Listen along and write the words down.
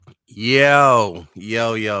Yo.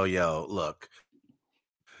 Look,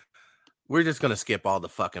 we're just gonna skip all the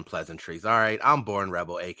fucking pleasantries. All right, I'm Born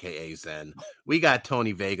Rebel, aka Zen. We got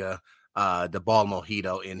Tony Vega, the ball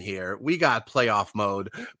mojito in here. We got playoff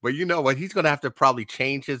mode, but you know what? He's gonna have to probably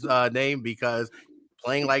change his name because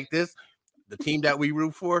playing like this, the team that we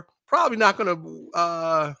root for probably not gonna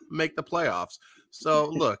make the playoffs. So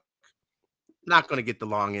look, not gonna get the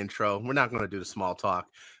long intro. We're not gonna do the small talk.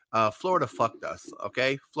 Florida fucked us.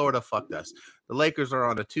 Okay, Florida fucked us. The Lakers are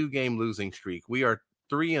on a 2-game losing streak. We are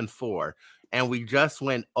 3-4, and we just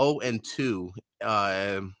went 0-2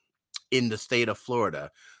 in the state of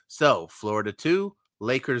Florida. So Florida 2,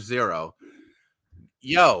 Lakers 0.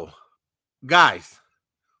 Yo, guys,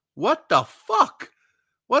 what the fuck?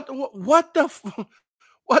 What the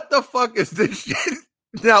fuck is this shit?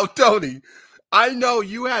 Now, Tony, I know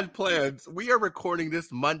you had plans. We are recording this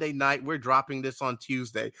Monday night. We're dropping this on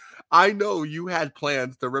Tuesday. I know you had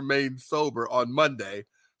plans to remain sober on Monday.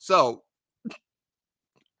 So,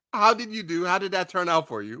 how did you do? How did that turn out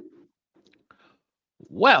for you?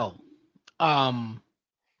 Well,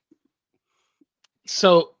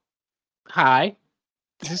 so hi,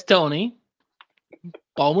 this is Tony,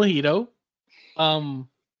 Ball Mojito.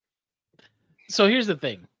 So here's the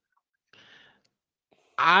thing.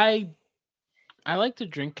 I like to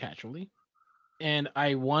drink casually, and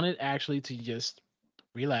I wanted actually to just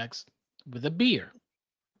relax with a beer,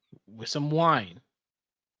 with some wine,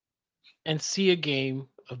 and see a game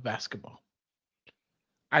of basketball.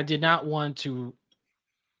 I did not want to,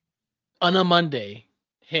 on a Monday,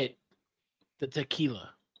 hit the tequila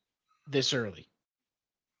this early.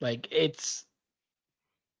 Like it's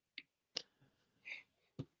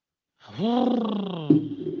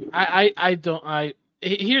I don't I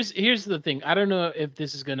here's the thing. I don't know if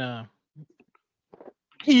this is gonna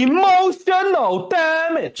emotional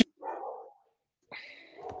damage.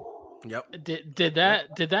 Yep. Did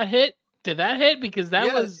that hit? Did that hit? Because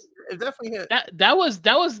that was it definitely hit. That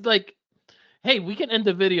was like, hey, we can end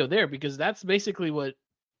the video there because that's basically what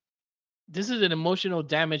this is, an emotional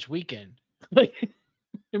damage weekend. Like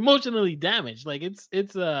emotionally damaged. Like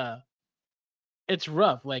it's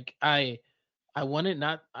rough. Like I want it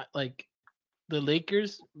not like the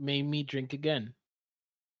Lakers made me drink again.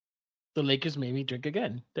 The Lakers made me drink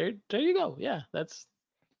again. There you go. Yeah, that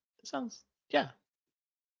sounds yeah.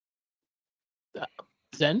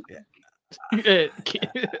 Zen. Yeah.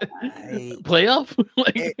 Playoff?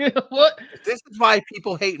 Like what? This is why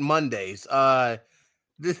people hate Mondays. Playoff,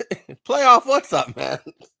 what's up, man?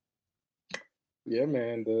 Yeah,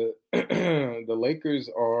 man. The the Lakers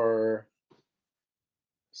are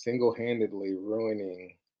single-handedly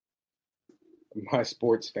ruining my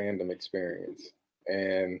sports fandom experience.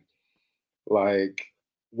 And like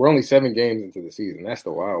we're only 7 games into the season. That's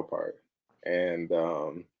the wild part. And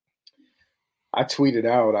I tweeted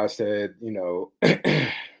out, I said,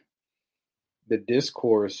 the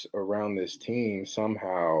discourse around this team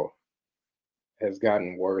somehow has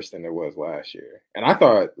gotten worse than it was last year. And I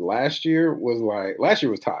thought last year was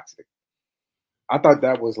toxic. I thought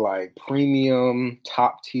that was like premium,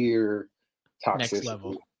 top tier toxicity. Next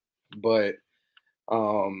level. But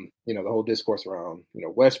the whole discourse around,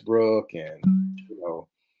 Westbrook and,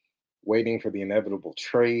 waiting for the inevitable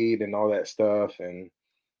trade and all that stuff. And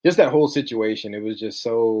just that whole situation, it was just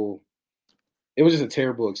a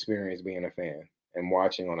terrible experience being a fan and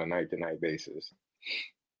watching on a night-to-night basis.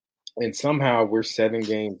 And somehow we're 7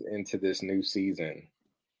 games into this new season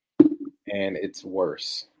and it's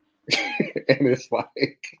worse. And it's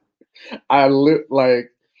like,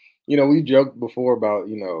 we joked before about,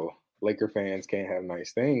 Laker fans can't have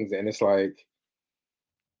nice things. And it's like,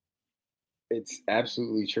 it's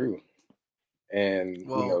absolutely true. And,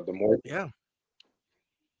 the more. Yeah.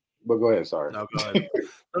 But go ahead. Sorry. No, go ahead.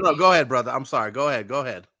 No, go ahead, brother. I'm sorry. Go ahead.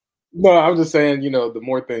 No, I was just saying, the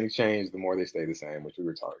more things change, the more they stay the same, which we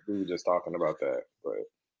were just talking about that. But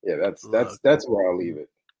yeah, that's where I'll leave it.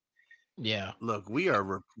 Yeah. Look, we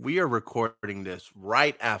are recording this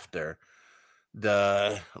right after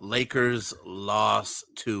the Lakers loss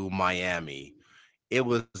to Miami. It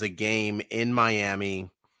was a game in Miami.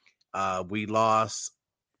 We lost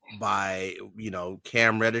by,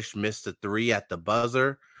 Cam Reddish missed a 3 at the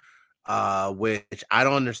buzzer, which I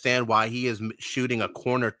don't understand why he is shooting a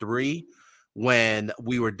corner 3 when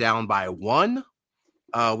we were down by 1.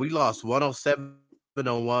 We lost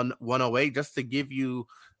 107-108, just to give you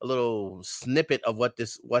a little snippet of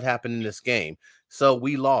what happened in this game. So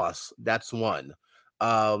we lost. That's 1.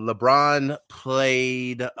 LeBron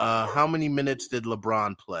played. How many minutes did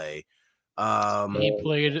LeBron play? He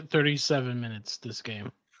played 37 minutes this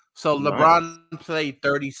game. So LeBron played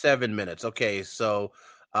 37 minutes. Okay, so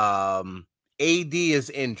AD is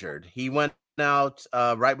injured. He went out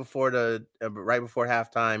right before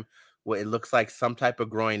halftime. It looks like some type of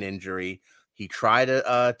groin injury. He tried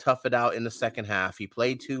to tough it out in the second half. He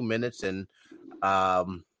played 2 minutes, and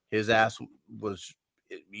his ass was,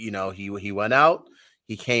 he went out.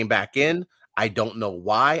 He came back in. I don't know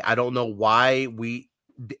why. I don't know why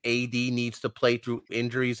AD needs to play through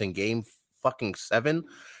injuries in game fucking 7.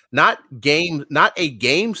 Not a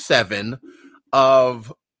game 7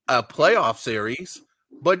 of a playoff series,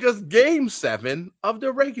 but just game 7 of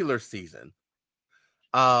the regular season.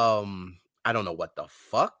 I don't know what the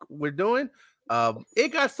fuck we're doing.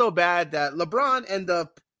 It got so bad that LeBron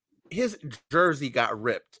his jersey got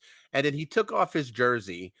ripped, and then he took off his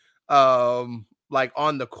jersey, like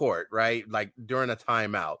on the court, right? Like during a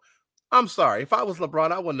timeout. I'm sorry, if I was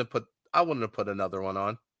LeBron, I wouldn't have put another one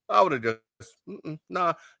on. I would have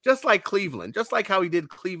just like Cleveland, just like how he did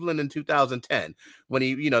Cleveland in 2010 when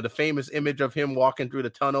he, the famous image of him walking through the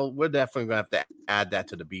tunnel. We're definitely gonna have to add that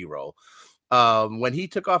to the B-roll. When he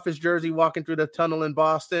took off his jersey walking through the tunnel in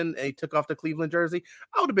Boston and he took off the Cleveland jersey,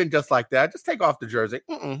 I would have been just like that. Just take off the jersey.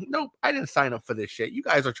 Nope, I didn't sign up for this shit. You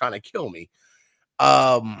guys are trying to kill me.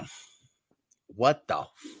 What the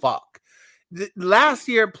fuck? Last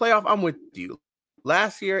year playoff, I'm with you.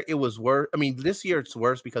 Last year it was worse. I mean, this year it's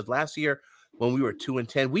worse because last year when we were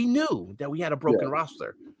 2-10, we knew that we had a broken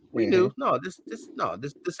roster. We knew this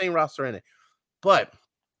ain't roster in it. But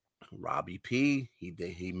Robbie P,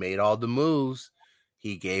 he made all the moves.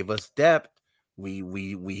 He gave us depth.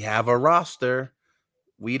 We have a roster.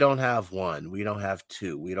 We don't have 1. We don't have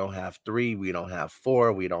 2. We don't have 3. We don't have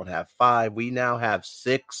 4. We don't have 5. We now have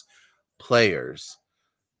 6 players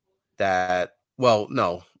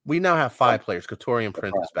no. We now have 5 players. Torian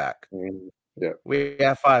Prince is back. Yeah. We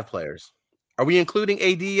have 5 players. Are we including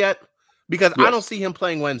AD yet? Because I don't see him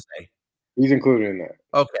playing Wednesday. He's included in that.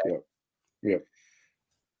 Okay. Yep.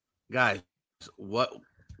 Guys, what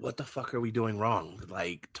the fuck are we doing wrong?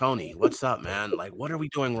 Like, Tony, what's up, man? Like, what are we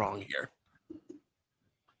doing wrong here?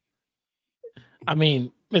 I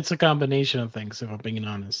mean, it's a combination of things, if I'm being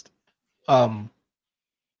honest.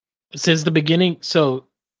 Since the beginning,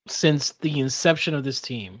 since the inception of this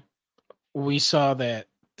team, we saw that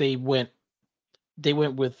they went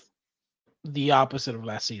with the opposite of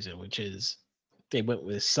last season, which is they went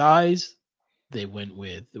with size, they went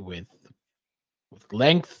with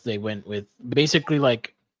length, they went with basically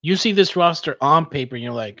like you see this roster on paper and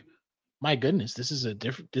you're like, my goodness, this is a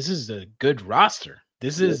good roster.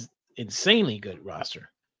 This is insanely good roster.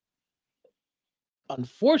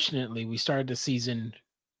 Unfortunately, we started the season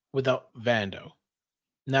without Vando.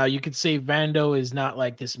 Now you could say Vando is not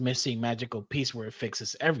like this missing magical piece where it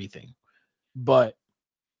fixes everything, but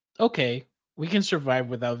okay, we can survive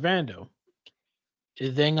without Vando.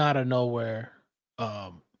 Then out of nowhere,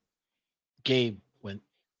 Gabe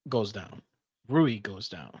goes down, Rui goes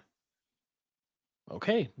down.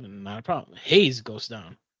 Okay, not a problem. Hayes goes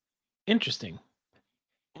down. Interesting.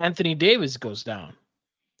 Anthony Davis goes down.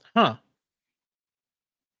 Huh.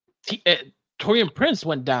 Torian Prince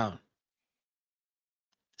went down.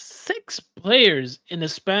 6 players in the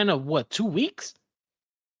span of what, 2 weeks?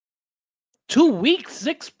 2 weeks,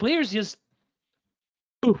 6 players just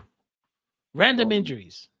random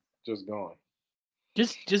injuries. Just gone.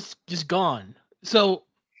 Just gone. So,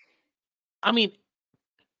 I mean,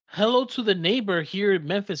 hello to the neighbor here,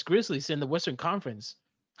 Memphis Grizzlies in the Western Conference.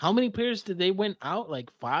 How many players did they win out? Like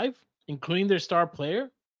 5, including their star player?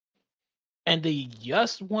 And they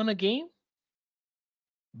just won a game?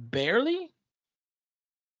 Barely?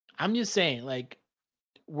 I'm just saying, like,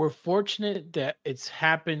 we're fortunate that it's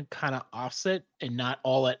happened kind of offset and not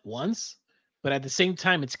all at once. But at the same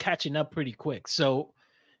time, it's catching up pretty quick. So,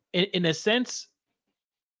 in a sense,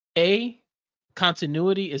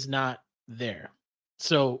 continuity is not there.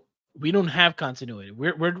 So we don't have continuity.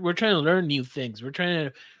 We're trying to learn new things. We're trying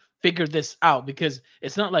to figure this out because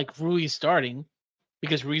it's not like Rui's starting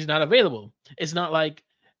because Rui's not available. It's not like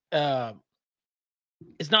we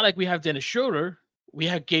have Dennis Schroeder. We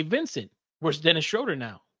have Gabe Vincent. Where's Dennis Schroeder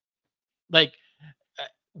now? Like,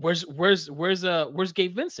 where's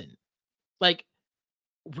Gabe Vincent? Like,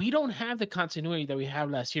 we don't have the continuity that we have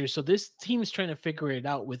last year. So this team is trying to figure it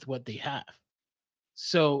out with what they have.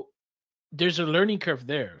 So there's a learning curve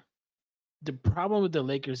there. The problem with the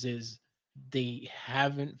Lakers is they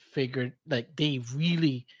haven't figured, like, they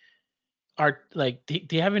really are, like,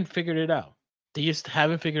 they haven't figured it out. They just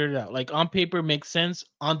haven't figured it out. Like, on paper makes sense.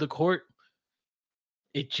 On the court,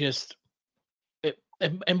 it just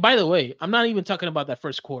and by the way, I'm not even talking about that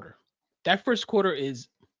first quarter. That first quarter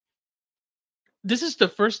this is the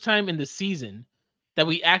first time in the season that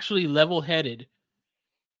we actually level-headed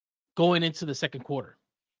going into the second quarter.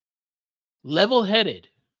 Level-headed.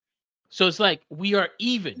 So it's like we are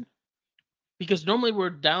even. Because normally we're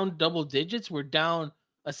down double digits. We're down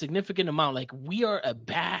a significant amount. Like, we are a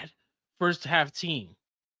bad first half team.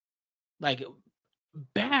 Like,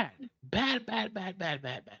 bad.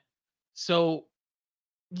 So,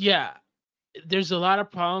 yeah, there's a lot of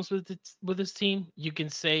problems with this team. You can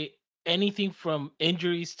say anything from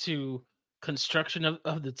injuries to construction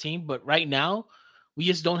of the team, but right now we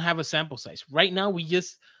just don't have a sample size. Right now we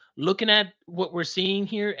just looking at what we're seeing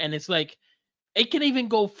here, and it's like it can even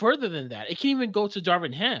go further than that. It can even go to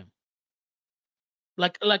Darvin Ham.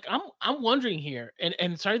 Like I'm wondering here,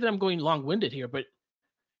 and sorry that I'm going long-winded here, but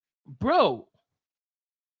bro,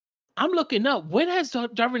 I'm looking up. When has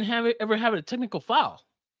Darvin Ham ever had a technical foul?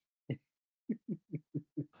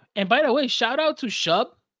 And by the way, shout out to Shub.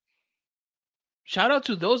 Shout out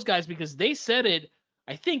to those guys because they said it,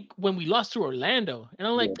 I think, when we lost to Orlando. And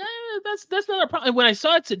I'm like, that's not a problem. And when I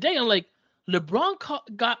saw it today, I'm like, LeBron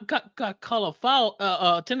got called a foul,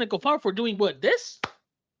 technical foul for doing what? This?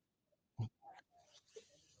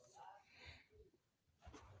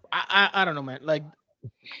 I don't know, man. Like,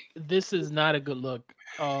 this is not a good look.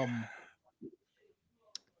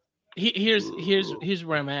 Here's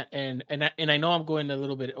where I'm at, and I know I'm going a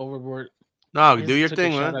little bit overboard. No, do your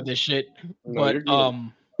thing, man. Out of this shit, No, but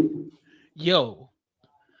yo,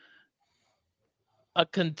 a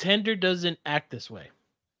contender doesn't act this way.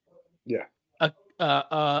 Yeah.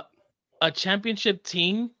 A championship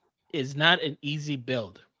team is not an easy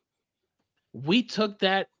build. We took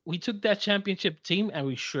that championship team and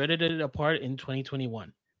we shredded it apart in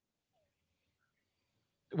 2021.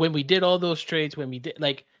 When we did all those trades,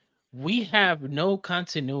 we have no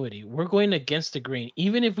continuity. We're going against the grain.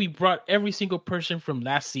 Even if we brought every single person from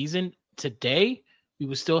last season today, we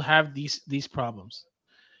would still have these problems.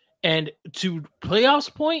 And to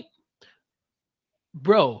playoffs point,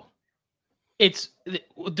 bro, it's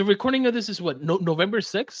the recording of this is what, November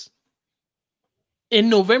 6th? In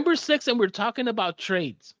November 6th, and we're talking about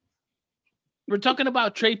trades. We're talking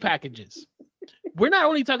about trade packages. We're not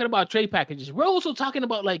only talking about trade packages, we're also talking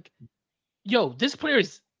about like, yo, this player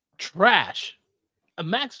is trash.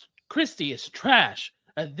 Max Christie is trash.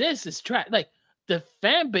 This is trash. Like, the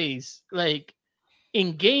fan base, like,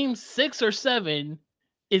 in game 6 or 7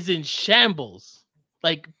 is in shambles.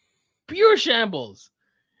 Like, pure shambles.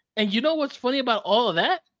 And you know what's funny about all of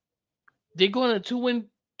that? They go on a 2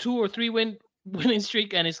 or 3 winning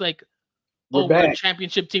streak, and it's like, we're a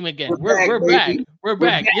championship team again. We're back. We're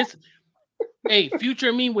back. Yes. Hey,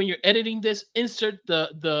 future me, when you're editing this, insert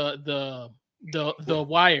the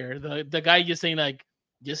wire. The guy just saying, like,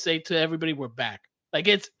 just say to everybody, we're back. Like,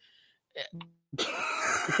 it's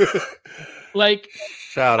like,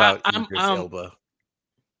 shout out Idris Elba.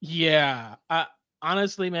 Yeah,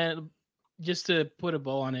 honestly, man, just to put a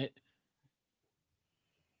bow on it,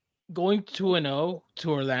 going 2-0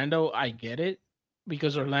 to Orlando, I get it,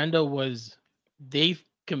 because Orlando they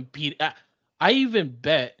compete. I even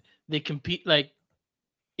bet they compete. Like,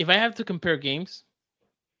 if I have to compare games,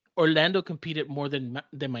 Orlando competed more than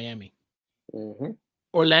Miami. Mm-hmm.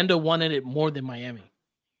 Orlando wanted it more than Miami.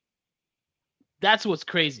 That's what's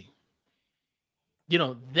crazy. You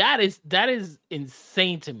know, that is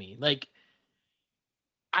insane to me. Like,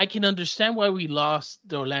 I can understand why we lost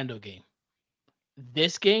the Orlando game.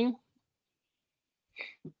 This game,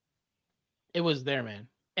 it was there, man.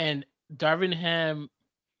 And Darvin Ham.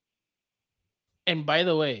 And by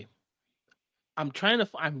the way, I'm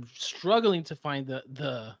struggling to find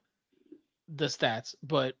the stats,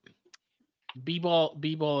 but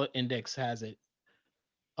B-ball index has it.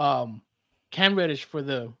 Cam Reddish for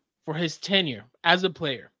his tenure as a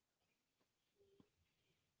player.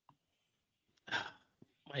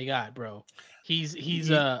 My God, bro, he's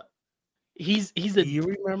a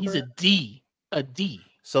D.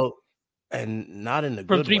 So, and not in a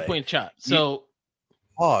from good 3-point shot. So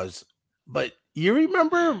pause. But you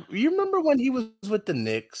remember when he was with the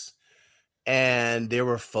Knicks, and there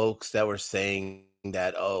were folks that were saying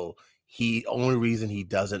that, only reason he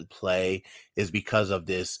doesn't play is because of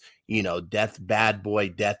this, bad boy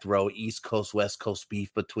death row, East Coast, West Coast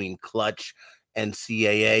beef between Clutch and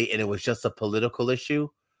CAA, and it was just a political issue.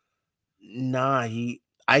 Nah,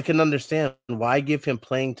 I can understand why give him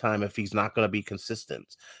playing time if he's not going to be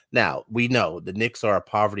consistent. Now, we know the Knicks are a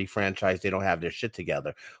poverty franchise. They don't have their shit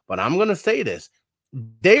together. But I'm going to say this.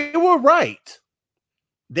 They were right.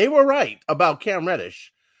 They were right about Cam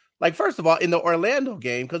Reddish. Like, first of all, in the Orlando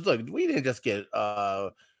game, because look, we didn't just get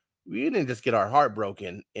our heart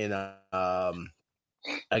broken in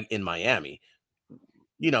Miami.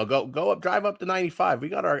 Go up, drive up to 95. We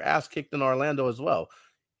got our ass kicked in Orlando as well.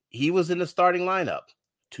 He was in the starting lineup.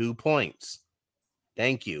 2 points.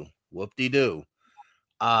 Thank you. Whoop-de-doo.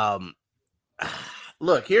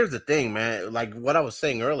 Look, here's the thing, man. Like what I was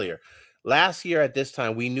saying earlier. Last year at this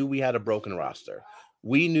time, we knew we had a broken roster.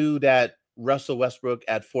 We knew that Russell Westbrook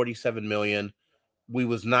at $47 million, we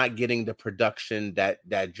was not getting the production that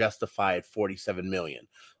justified $47 million.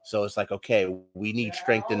 So it's like, okay, we need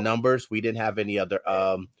strength in numbers. We didn't have any other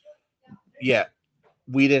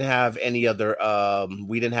we didn't have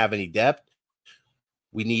any depth.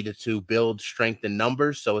 We needed to build strength in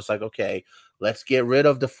numbers. So it's like, okay, let's get rid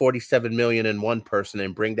of the 47 million in one person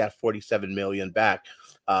and bring that 47 million back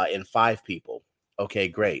in 5 people. Okay,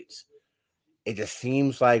 great. It just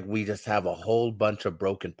seems like we just have a whole bunch of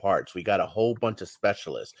broken parts. We got a whole bunch of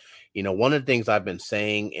specialists. You know, one of the things I've been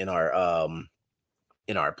saying in our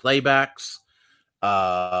playbacks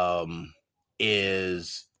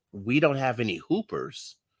is we don't have any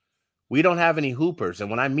hoopers. We don't have any hoopers. And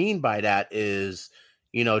what I mean by that is,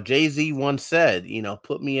 you know, Jay-Z once said, you know,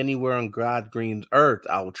 put me anywhere on God Green's earth,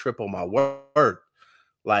 I will triple my worth.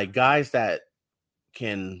 Like guys that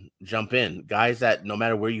can jump in, guys that no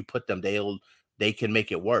matter where you put them, they can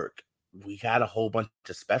make it work. We got a whole bunch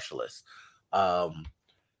of specialists. Playoff.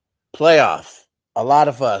 A lot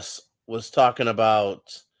of us was talking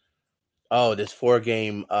about, this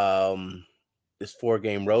 4-game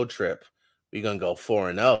road trip. We're gonna go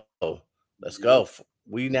 4-0. Let's go.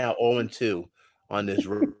 We now 0-2 on this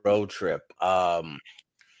road trip.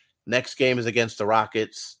 Next game is against the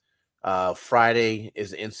Rockets. Friday is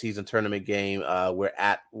the in-season tournament game. We're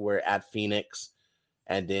at Phoenix,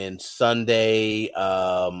 and then Sunday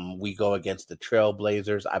we go against the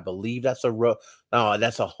Trailblazers. I believe that's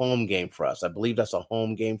that's a home game for us. I believe that's a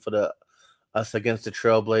home game for us against the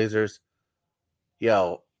Trailblazers.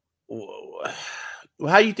 Yo,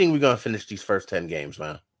 how do you think we're gonna finish these first 10 games,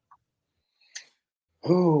 man?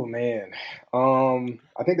 Oh man,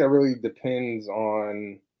 I think that really depends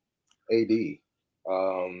on AD.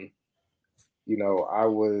 You know, I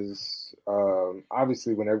was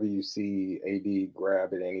obviously whenever you see AD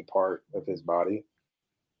grab at any part of his body,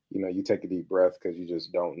 you know, you take a deep breath because you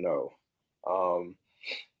just don't know.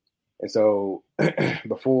 And so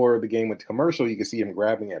before the game went to commercial, you could see him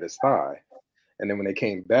grabbing at his thigh. And then when they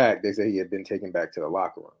came back, they said he had been taken back to the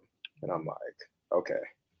locker room. And I'm like, okay.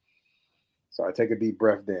 So I take a deep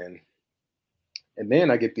breath then. And then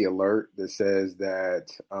I get the alert that says that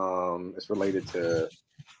it's related to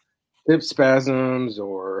hip spasms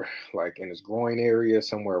or like in his groin area,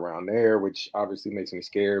 somewhere around there, which obviously makes me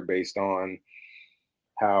scared based on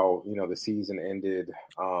how, you know, the season ended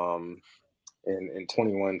in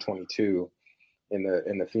 21-22 in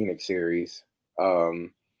the Phoenix series.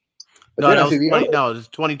 But then I see it's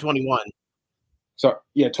 2021. So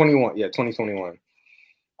yeah, 21. Yeah, 2021.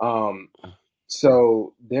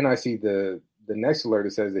 So then I see the next alert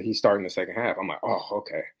that says that he's starting the second half. I'm like, oh,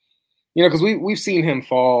 okay. You know, because we've seen him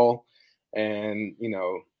fall and, you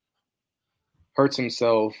know, hurts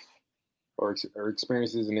himself or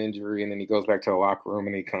experiences an injury, and then he goes back to the locker room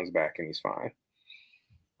and he comes back and he's fine.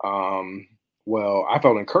 Well, I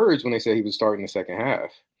felt encouraged when they said he was starting the second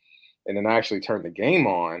half. And then I actually turned the game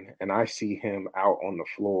on and I see him out on the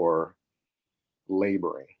floor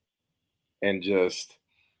laboring and just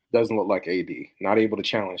doesn't look like AD. Not able to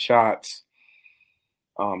challenge shots,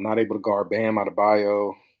 not able to guard Bam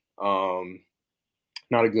Adebayo.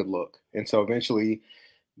 Not a good look. And so eventually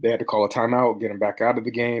they had to call a timeout, get him back out of the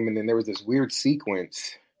game. And then there was this weird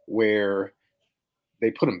sequence where they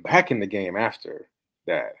put him back in the game after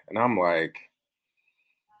that. And I'm like,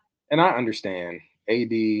 and I understand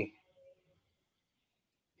AD,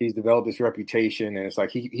 he's developed this reputation, and it's like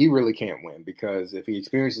he really can't win because if he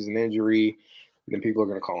experiences an injury, then people are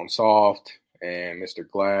going to call him soft and Mr.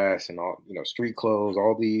 Glass and all, you know, street clothes,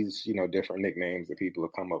 all these, you know, different nicknames that people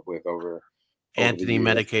have come up with over Anthony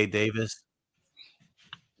Medicaid Davis.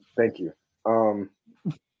 Thank you. No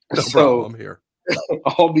problem. I'm here.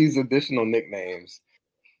 All these additional nicknames.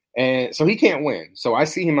 And so he can't win. So I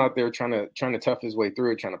see him out there trying to tough his way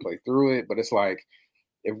through it, trying to play through it. But it's like,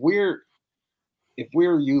 if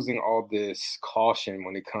we're using all this caution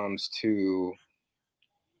when it comes to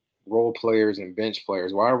role players and bench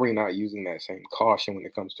players, why are we not using that same caution when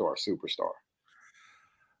it comes to our superstar?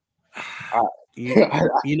 I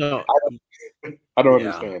don't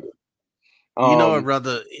understand it. You know what,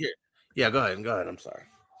 brother? Here, yeah, go ahead. I'm sorry.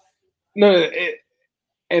 No,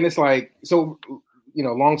 and it's like, so, you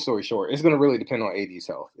know, long story short, it's going to really depend on AD's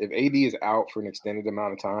health. If AD is out for an extended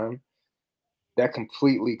amount of time, that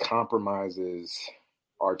completely compromises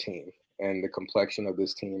our team and the complexion of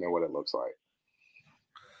this team and what it looks like.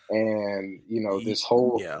 And this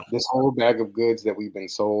whole bag of goods that we've been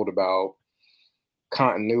sold about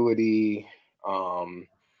continuity,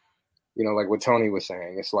 like what Tony was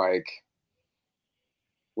saying, it's like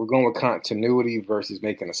we're going with continuity versus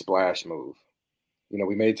making a splash move.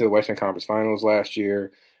 We made it to the Western Conference Finals last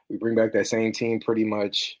year. We bring back that same team pretty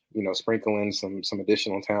much, sprinkle in some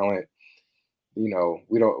additional talent. We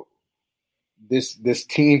don't. This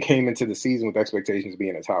team came into the season with expectations of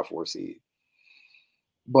being a top 4 seed.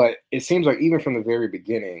 But it seems like even from the very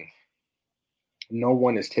beginning, no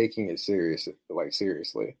one is taking it seriously.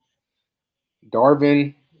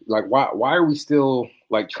 Darvin, why are we still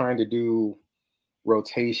trying to do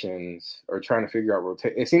rotations or trying to figure out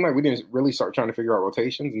rotation? It seemed like we didn't really start trying to figure out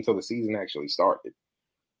rotations until the season actually started.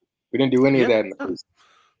 We didn't do any of that in the preseason.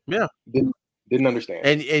 Yeah, didn't understand.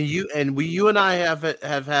 And you and I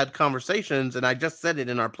have had conversations, and I just said it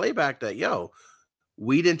in our playback that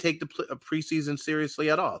we didn't take the preseason seriously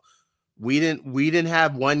at all. We didn't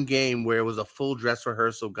have one game where it was a full dress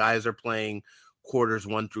rehearsal. Guys are playing quarters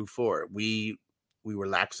 1 through 4. We were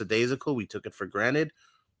lackadaisical. We took it for granted.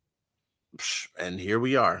 And here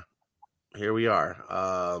we are.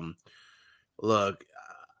 Look,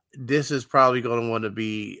 this is probably going to want to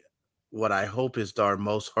be what I hope is our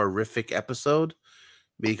most horrific episode,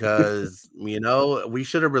 because we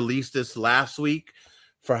should have released this last week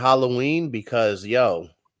for Halloween, because we're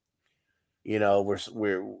on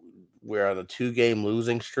a 2-game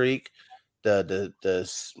losing streak. After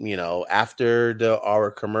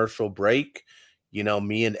our commercial break,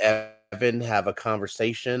 me and Evan have a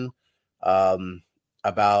conversation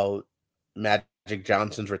about Magic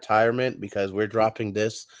Johnson's retirement, because we're dropping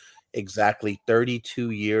this exactly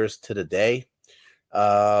 32 years to the day.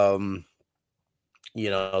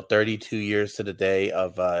 32 years to the day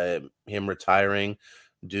of him retiring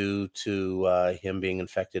due to him being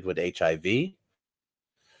infected with HIV.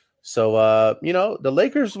 So, the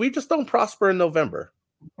Lakers, we just don't prosper in November.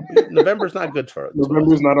 November's not good for us.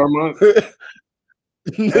 November's not our month.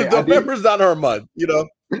 November's not our month,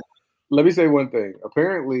 Let me say one thing.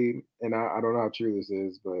 Apparently, and I don't know how true this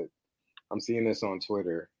is, but I'm seeing this on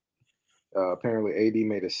Twitter. Apparently, AD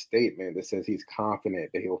made a statement that says he's confident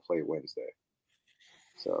that he'll play Wednesday.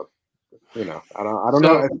 So, I don't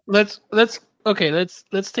know. Let's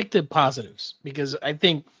take the positives, because I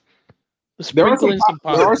think there are some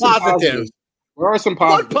positives. There are some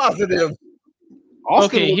positives. What positive?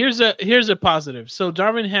 Okay, here's a positive. So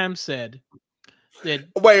Darvin Ham said that.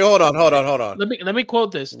 Wait, hold on. Let me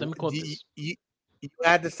quote this. You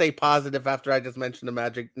had to say positive after I just mentioned the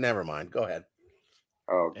Magic. Never mind. Go ahead.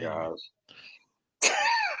 Oh gosh.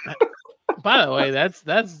 By the way, that's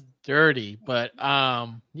dirty, but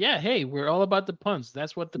hey, we're all about the puns.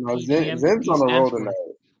 That's what the Zen's on a roll tonight.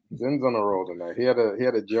 Zen's on a roll tonight. He had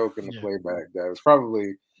a joke in the playback that was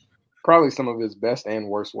probably some of his best and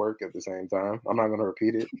worst work at the same time. I'm not going to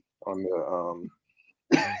repeat it on the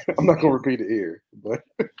I'm not going to repeat it here, but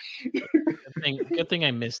good thing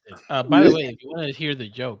I missed it. By the way, if you want to hear the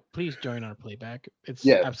joke, please join our playback. It's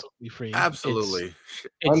absolutely free. Absolutely.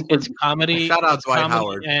 It's comedy. Shout out Dwight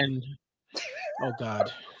Howard. And oh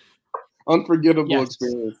God. Unforgettable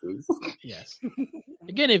experiences. Yes.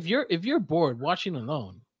 Again, if you're bored watching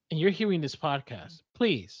alone and you're hearing this podcast,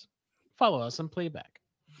 please follow us on playback.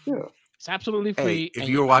 Yeah. It's absolutely free. If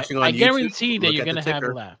you're watching on YouTube, I guarantee that you're gonna have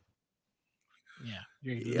a laugh. Yeah.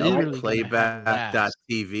 You're literally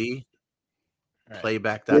playback.tv.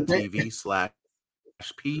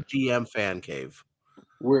 Playback.tv/PGM Fan Cave.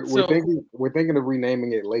 We're thinking of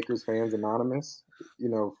renaming it Lakers Fans Anonymous,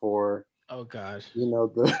 for oh gosh. The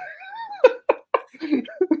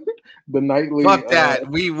nightly. Fuck that.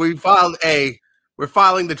 We're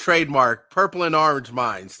filing the trademark, Purple and Orange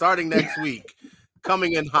Mine, starting next week.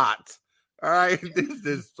 Coming in hot. All right. This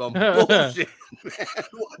is some bullshit, man.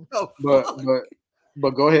 What the fuck?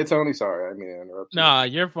 But go ahead, Tony. Sorry, I mean to interrupt you. Nah,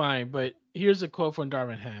 you're fine. But here's a quote from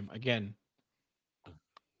Darvin Ham again.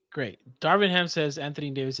 Great. Darvin Ham says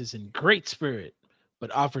Anthony Davis is in great spirit,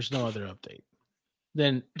 but offers no other update.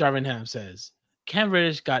 Then Darvin Ham says Cam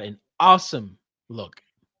Reddish got an awesome look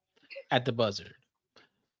at the buzzer.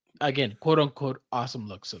 Again, quote unquote, awesome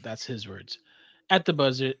look. So that's his words. At the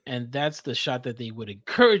buzzer, and that's the shot that they would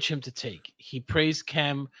encourage him to take. He praised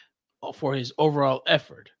Cam for his overall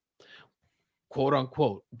effort. Quote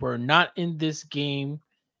unquote, we're not in this game.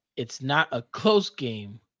 It's not a close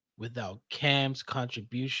game without Cam's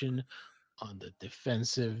contribution on the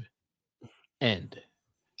defensive end.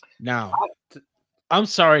 Now, I'm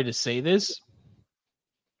sorry to say this.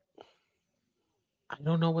 I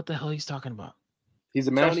don't know what the hell he's talking about. He's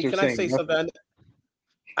a master. Tony, can I say something?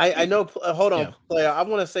 I know. Hold on, player. I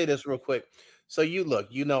want to say this real quick. So you look,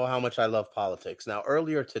 you know how much I love politics. Now,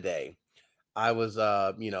 earlier today, I was,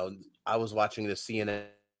 I was watching the CNN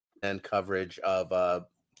coverage of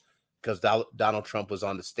because Donald Trump was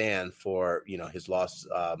on the stand for his loss,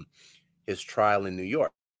 his trial in New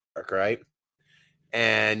York, right?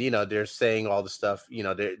 And they're saying all the stuff.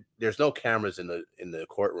 There's no cameras in the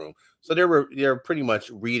courtroom, so they're pretty much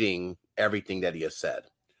reading everything that he has said.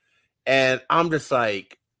 And I'm just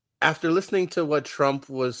like, after listening to what Trump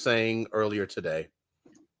was saying earlier today,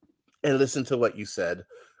 and listen to what you said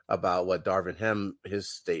about what Darvin Ham,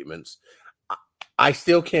 his statements, I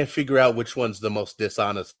still can't figure out which one's the most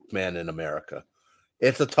dishonest man in America.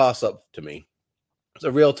 It's a toss up to me. It's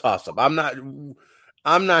a real toss up. I'm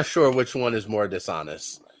not sure which one is more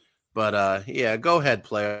dishonest. But yeah, go ahead,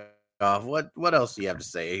 play off. What else do you have to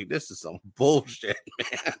say? This is some bullshit,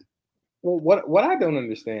 man. Well, what I don't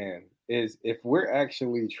understand is if we're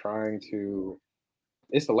actually trying to,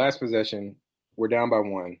 it's the last possession, we're down by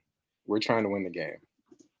 1, we're trying to win the game.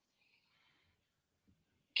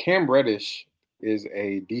 Cam Reddish is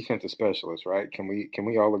a defensive specialist, right? Can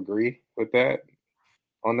we all agree with that?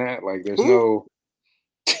 On that, like, there's no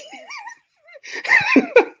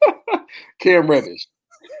Cam Reddish.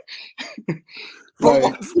 From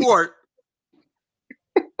what sport?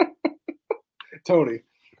 Tony,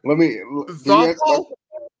 let me. Softball?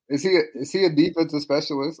 Is he a defensive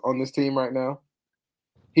specialist on this team right now?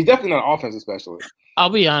 He's definitely not an offensive specialist. I'll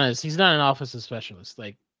be honest, he's not an offensive specialist.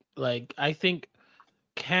 Like I think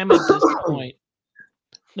Cam at this point.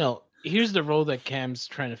 No, here's the role that Cam's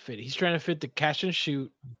trying to fit. He's trying to fit the catch and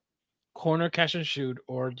shoot, corner catch and shoot,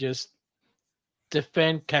 or just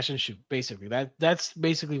defend catch and shoot. Basically, that's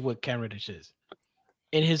basically what Cam Reddish is.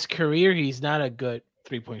 In his career, he's not a good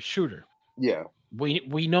 3-point shooter. Yeah,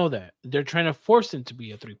 we know that. They're trying to force him to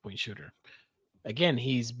be a 3-point shooter. Again,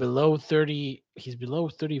 he's below 30. He's below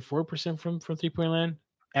 34% from 3-point land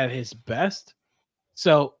at his best.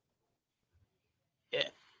 So,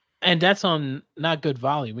 and that's on not good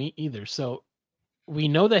volume either. So, we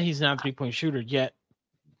know that he's not a 3-point shooter yet.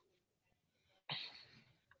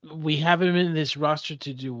 We have him in this roster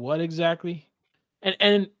to do what exactly?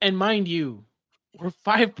 And mind you, we're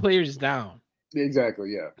 5 players down.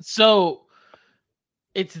 exactly. Yeah. So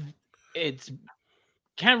it's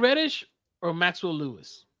Cam Reddish or Maxwell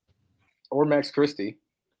Lewis or Max Christie.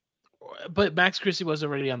 But Max Christie was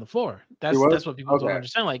already on the floor. That's what people don't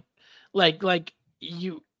understand. Like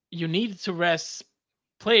you need to rest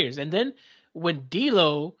players, and then when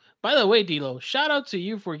D'Lo, by the way, D'Lo, shout out to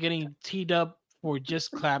you for getting teed up for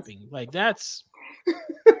just clapping. Like that's,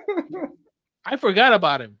 I forgot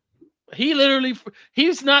about him.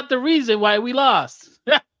 He's not the reason why we lost.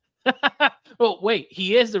 Well, wait,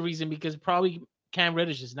 he is the reason because probably Cam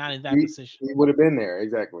Reddish is not in that position. He would have been there,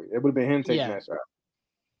 exactly. It would have been him taking that shot.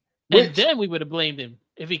 And then we would have blamed him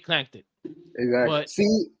if he clanked it. Exactly. But,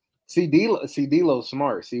 see, D'Lo's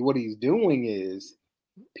smart. See, what he's doing is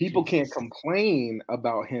people can't complain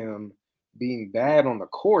about him being bad on the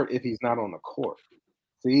court if he's not on the court.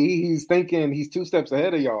 See, he's thinking he's 2 steps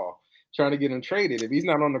ahead of y'all, trying to get him traded. If he's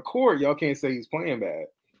not on the court, y'all can't say he's playing bad.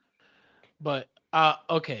 But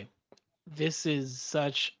okay, this is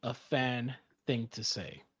such a fan thing to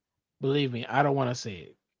say. Believe me, I don't want to say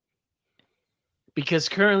it. Because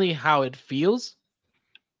currently how it feels,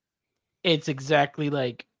 it's exactly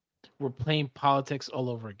like we're playing politics all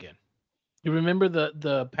over again. You remember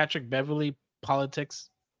the Patrick Beverley politics?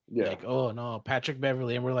 Yeah. Like, oh no, Patrick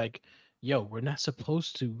Beverley. And we're like, yo, we're not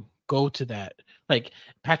supposed to go to that. Like,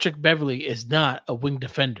 Patrick Beverley is not a wing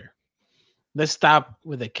defender. Let's stop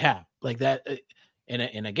with a cap. Like that.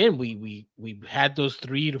 And again, we had those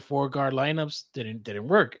 3 to 4 guard lineups didn't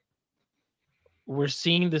work. We're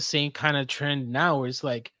seeing the same kind of trend now where it's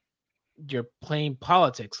like you're playing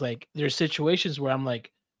politics. Like there's situations where I'm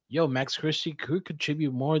like, yo, Max Christie could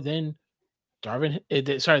contribute more than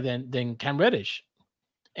than Cam Reddish.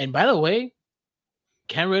 And by the way,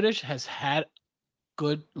 Cam Reddish has had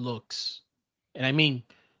good looks. And I mean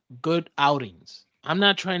good outings. I'm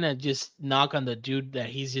not trying to just knock on the dude that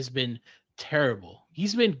he's just been terrible.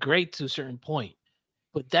 He's been great to a certain point.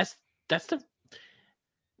 But that's the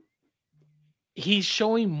he's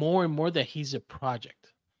showing more and more that he's a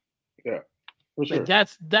project. Yeah, for sure. Like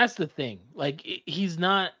that's the thing. Like he's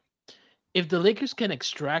not. If the Lakers can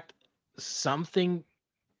extract something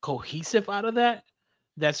cohesive out of that,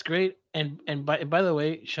 that's great. And by the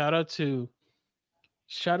way, shout out to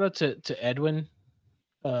Edwin,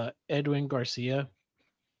 Edwin Garcia.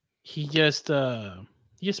 He just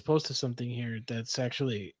posted something here that's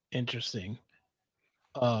actually interesting.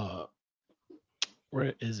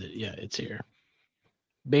 Where is it? Yeah, it's here.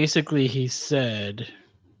 Basically, he said,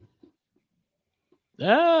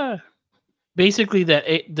 Basically the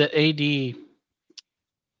AD.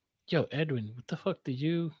 Yo, Edwin, what the fuck did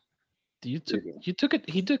you took it?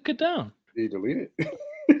 He took it down. Did you delete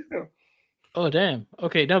it? Oh damn.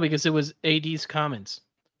 Okay, no, because it was AD's comments.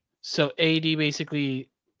 So AD basically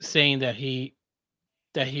saying that he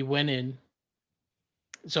went in.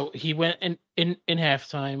 So he went in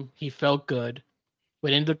halftime. He felt good.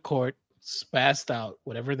 Went into court, spazzed out,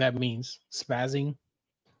 whatever that means, spazzing.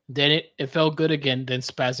 Then it felt good again. Then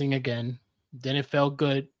spazzing again. Then it felt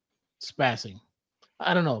good, spazzing.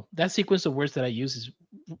 I don't know. That sequence of words that I use is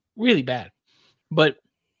really bad. But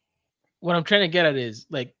what I'm trying to get at is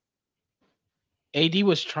like AD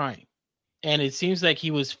was trying, and it seems like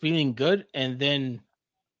he was feeling good, and then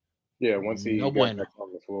once he got back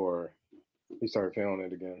on the floor, he started feeling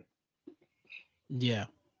it again. Yeah,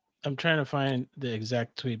 I'm trying to find the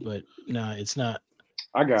exact tweet, but no, it's not.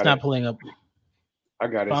 I got it's it. not pulling up. I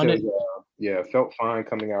got it. Found It says, felt fine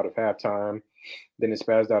coming out of halftime. Then it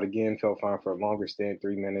spazzed out again. Felt fine for a longer stint,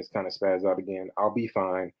 3 minutes. Kind of spazzed out again. I'll be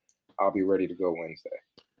fine. I'll be ready to go Wednesday.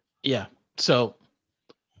 Yeah. So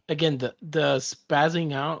again, the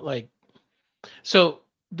spazzing out, like, so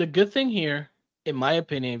the good thing here, in my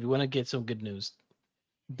opinion, if you want to get some good news,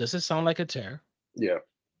 does it sound like a tear? Yeah.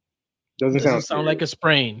 Doesn't sound like a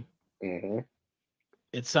sprain. Mm-hmm.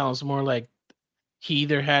 It sounds more like he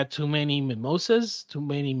either had too many mimosas, too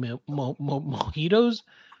many mojitos,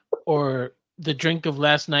 or the drink of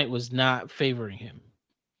last night was not favoring him.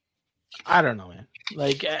 I don't know, man.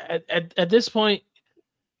 Like at this point,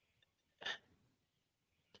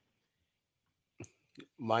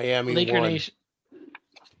 Miami Laker won. Nation,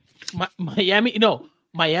 Miami on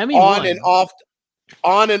won.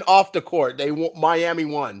 and off the court. Miami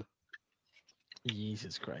won.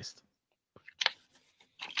 Jesus Christ.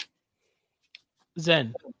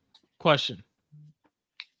 Zen, question.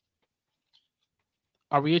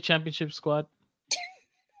 Are we a championship squad?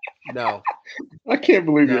 No. I can't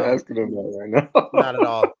believe you're asking them that right now. Not at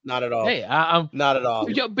all. Not at all. Hey, I'm not at all.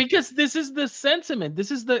 Because this is the sentiment.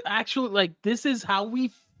 This is the actual, like, this is how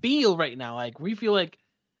we feel right now. Like, we feel like,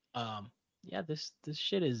 this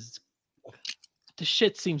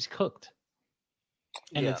shit seems cooked.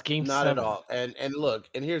 And it's game not 7. Not at all. And look,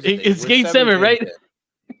 and here's the thing. It's game 7, right?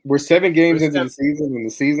 We're 7 games into the season, and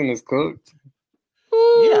the season is cooked.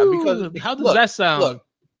 Ooh, yeah, because how does that sound? Look,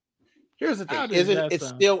 here's the thing. It's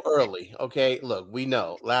still early, okay? Look, we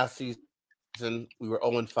know last season we were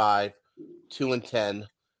 0-5, 2-10,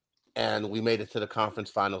 and we made it to the conference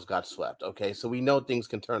finals, got swept. Okay, so we know things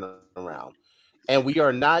can turn around, and we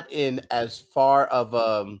are not in as far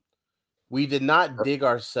of we did not dig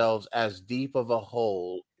ourselves as deep of a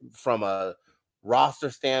hole from a roster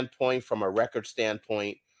standpoint, from a record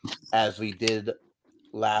standpoint, as we did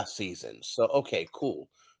last season. So, okay, cool.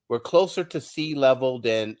 We're closer to sea level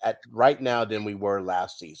right now than we were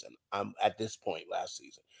last season. At this point last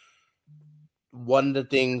season. One of the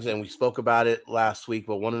things, and we spoke about it last week,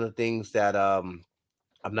 but one of the things that I'm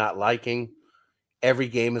not liking, every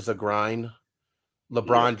game is a grind.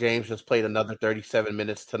 LeBron James just played another 37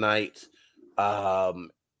 minutes tonight.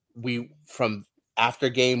 We from after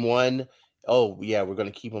game 1, we're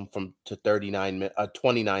going to keep him to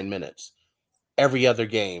 29 minutes. Every other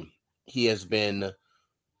game, he has been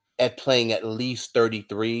playing at least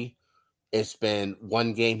 33. It's been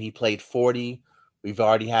one game he played 40. We've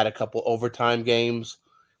already had a couple overtime games.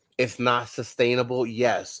 It's not sustainable.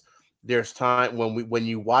 Yes, there's time when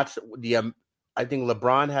you watch the. I think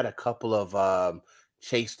LeBron had a couple of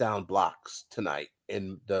chase down blocks tonight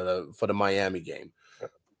for the Miami game.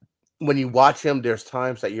 When you watch him, there's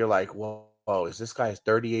times that you're like, whoa, is this guy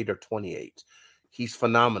 38 or 28? He's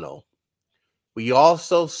phenomenal. We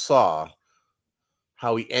also saw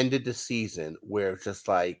how he ended the season where just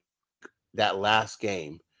like that last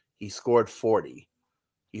game, he scored 40.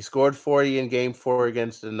 He scored 40 in game 4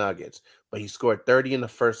 against the Nuggets, but he scored 30 in the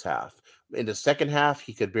first half. In the second half,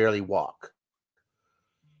 he could barely walk.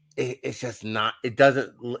 It's just not,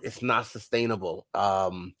 it's not sustainable.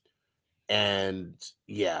 And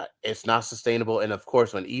yeah, it's not sustainable. And of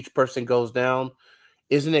course, when each person goes down,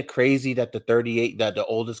 isn't it crazy that the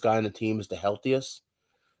oldest guy on the team is the healthiest?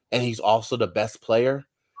 And he's also the best player.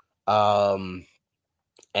 And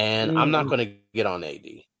I'm not going to get on AD.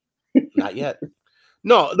 Not yet.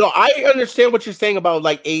 No, I understand what you're saying about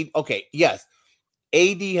like AD. Okay, yes.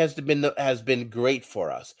 AD has been great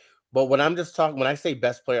for us. But when I say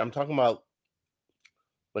best player, I'm talking about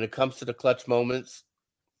when it comes to the clutch moments.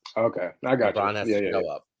 Okay, I got LeBron you. has to show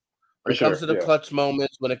up. When it sure, comes to the clutch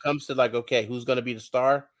moments, when it comes to like, okay, who's going to be the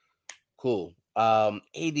star? Cool. AD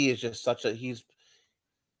is just AD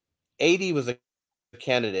was a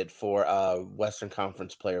candidate for Western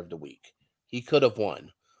Conference Player of the Week. He could have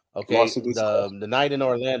won. Okay, Lost it to Steph. the night in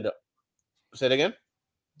Orlando. Say it again.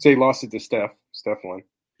 So he lost it to Steph. Steph won.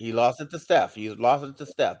 He lost it to Steph.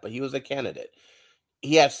 But he was a candidate.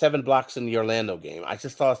 He had 7 blocks in the Orlando game. I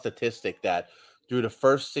just saw a statistic that through the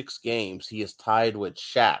first 6 games, he is tied with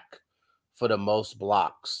Shaq for the most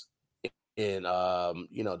blocks in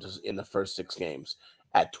just in the first 6 games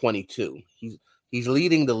at 22. He's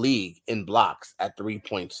leading the league in blocks at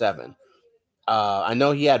 3.7. I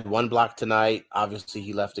know he had 1 block tonight. Obviously,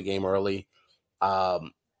 he left the game early.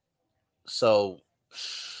 So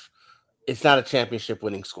it's not a championship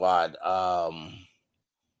winning squad.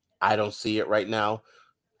 I don't see it right now.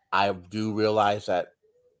 I do realize that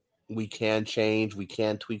we can change. We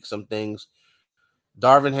can tweak some things.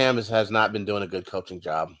 Darvin Ham has not been doing a good coaching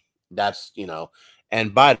job. That's,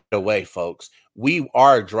 and by the way, folks, we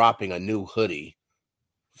are dropping a new hoodie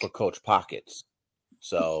for Coach Pockets.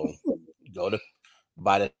 So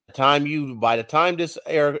by the time this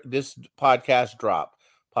podcast drop,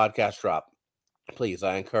 please,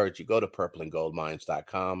 I encourage you, go to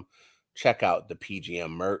purpleandgoldmines.com, check out the PGM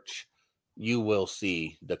merch. You will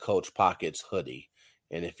see the Coach Pockets hoodie.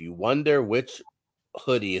 And if you wonder which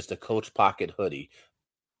hoodie is the Coach Pocket hoodie,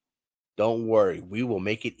 don't worry. We will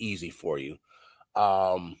make it easy for you.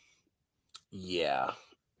 Yeah.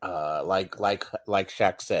 Like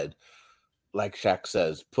Shaq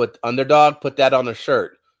said, put Underdog, put that on a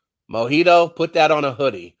shirt. Mojito, put that on a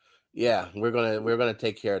hoodie. Yeah, we're gonna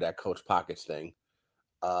take care of that Coach Pockets thing.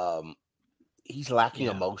 He's lacking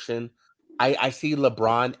emotion. I see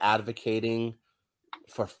LeBron advocating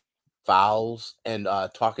for fouls and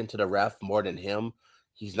talking to the ref more than him.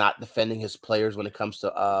 He's not defending his players when it comes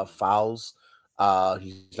to fouls.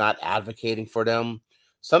 He's not advocating for them.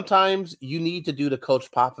 Sometimes you need to do the Coach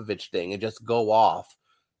Popovich thing and just go off.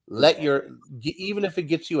 Even if it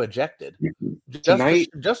gets you ejected,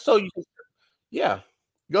 just so you can. Yeah,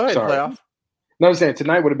 go ahead, playoff. No, I'm saying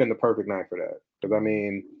tonight would have been the perfect night for that, because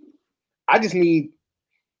I just need,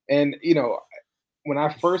 and when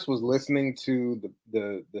I first was listening to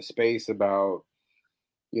the space about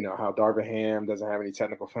how Darvin Ham doesn't have any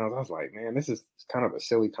technical fouls, I was like, man, this is kind of a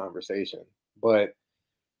silly conversation. But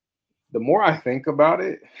the more I think about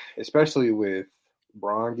it, especially with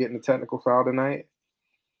Bron getting a technical foul tonight,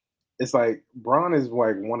 it's like Bron is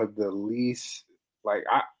like one of the least,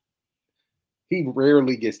 he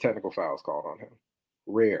rarely gets technical fouls called on him.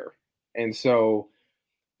 Rare. And so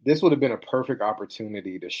this would have been a perfect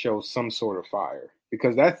opportunity to show some sort of fire,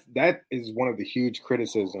 because that is one of the huge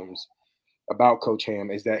criticisms about Coach Ham,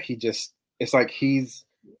 is that it's like he's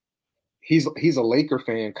a Laker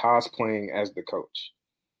fan cosplaying as the coach,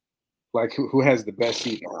 like who has the best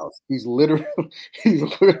seat in the house. He's literally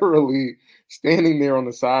standing there on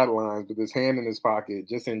the sidelines with his hand in his pocket,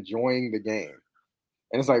 just enjoying the game.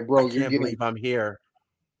 And it's like, bro, I can't believe I'm here.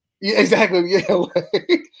 Yeah, exactly. Yeah,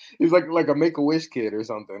 he's like a Make-A-Wish kid or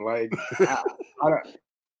something. Like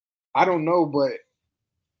I don't know, but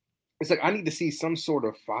it's like I need to see some sort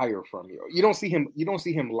of fire from you. You don't see him lit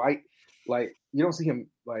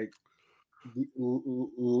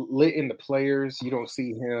in the players. You don't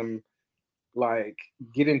see him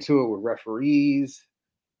get into it with referees.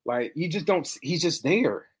 You just don't. He's just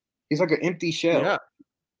there. He's like an empty shell.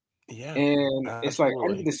 Yeah. And absolutely. It's like I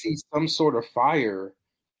need to see some sort of fire.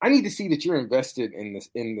 I need to see that you're invested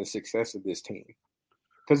in the success of this team,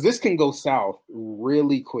 because this can go south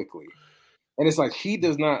really quickly. And it's like he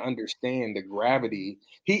does not understand the gravity.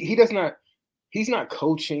 He's not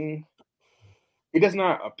coaching. He does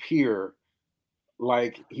not appear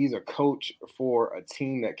like he's a coach for a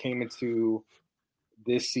team that came into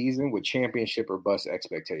this season with championship or bust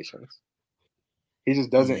expectations. He just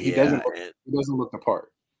doesn't. He doesn't look the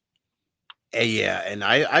part. Yeah, and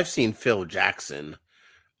I've seen Phil Jackson.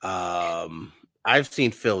 I've seen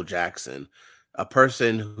Phil Jackson, a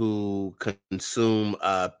person who consume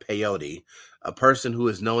peyote, a person who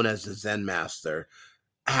is known as the Zen Master,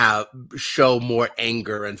 show more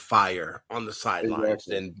anger and fire on the sidelines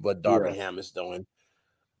than what Darvin Ham is doing.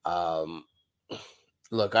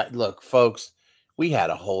 Look, folks, we had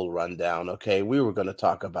a whole rundown. Okay, we were going to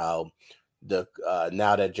talk about the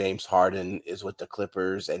now that James Harden is with the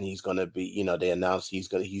Clippers and he's going to be, they announced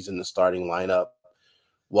he's in the starting lineup.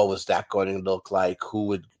 What was that going to look like? Who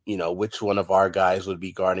would, which one of our guys would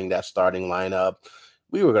be guarding that starting lineup?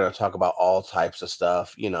 We were going to talk about all types of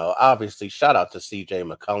stuff. Obviously, shout out to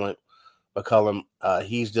CJ McCollum.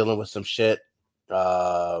 He's dealing with some shit. We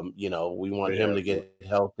want him to get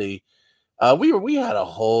healthy. We had a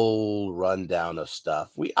whole rundown of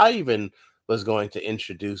stuff. I even was going to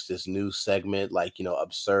introduce this new segment,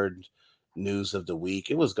 absurd news of the week.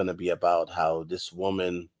 It was going to be about how this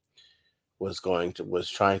woman was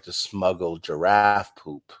trying to smuggle giraffe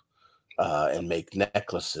poop and make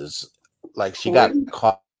necklaces. Like she got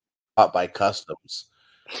caught by customs.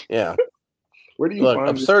 Yeah. Where do you Look, find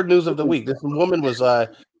absurd news of the week. This woman was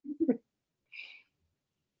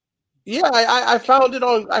yeah, I found it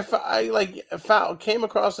on came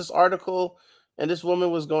across this article, and this woman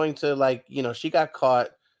was going to she got caught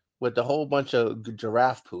with a whole bunch of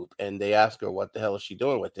giraffe poop, and they asked her what the hell is she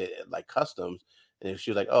doing with it, like customs, and she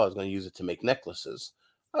was like, "Oh, I was going to use it to make necklaces."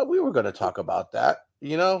 We were going to talk about that,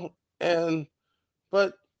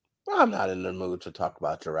 but I'm not in the mood to talk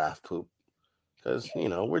about giraffe poop because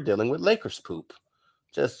we're dealing with Lakers poop,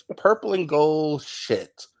 just purple and gold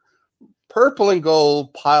shit. Purple and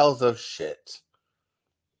gold piles of shit.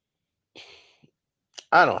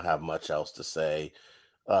 I don't have much else to say.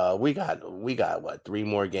 We got what, 3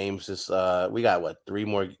 more games this we got what, 2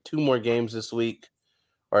 more games this week,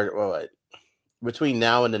 or what, between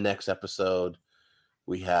now and the next episode.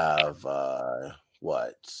 We have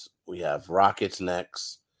we have Rockets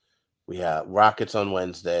next. We have Rockets on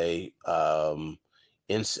Wednesday. In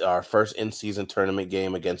our first in-season tournament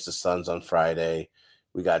game against the Suns on Friday.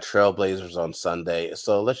 We got Trailblazers on Sunday.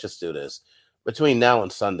 So let's just do this. Between now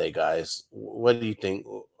and Sunday, guys, what do you think?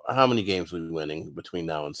 How many games will we be winning between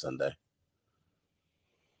now and Sunday?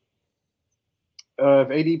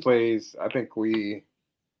 If AD plays, I think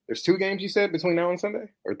there's 2 games you said between now and Sunday,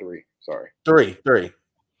 or 3? Sorry. 3.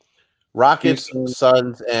 Rockets, Houston.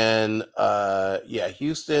 Suns, and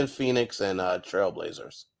Houston, Phoenix, and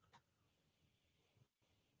Trailblazers.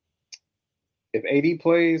 If AD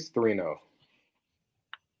plays, 3-0.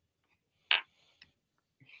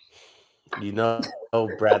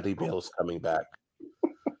 Bradley Beal's coming back,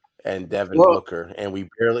 and Devin Booker, and we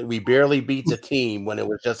barely beat the team when it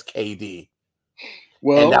was just KD.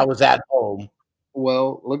 And that was at home.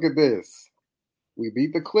 Well, look at this. We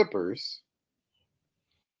beat the Clippers,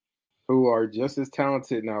 who are just as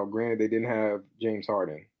talented. Now, granted, they didn't have James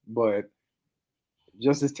Harden, but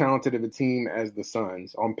just as talented of a team as the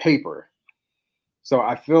Suns on paper. So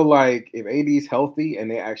I feel like if AD's healthy and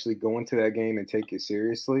they actually go into that game and take it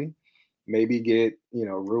seriously, maybe get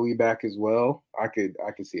Rui back as well, I could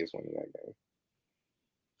see us winning that game.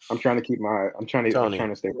 I'm trying to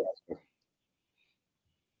stay positive.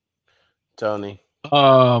 Tony.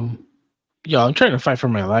 I'm trying to fight for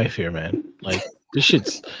my life here, man. Like this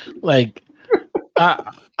shit's like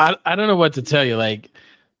I don't know what to tell you. Like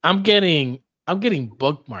I'm getting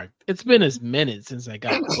bookmarked. It's been a minute since I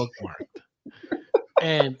got bookmarked.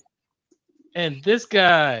 And this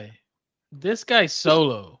guy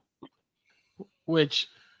Solo, which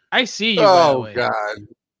I see you, by the way. Oh God.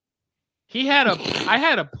 I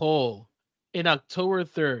had a poll in October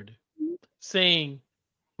 3rd saying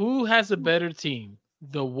who has a better team,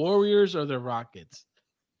 the Warriors or the Rockets?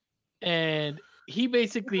 And he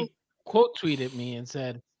basically quote tweeted me and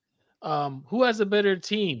said, who has a better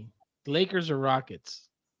team, Lakers or Rockets?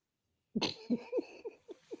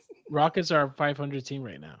 Rockets are a 500 team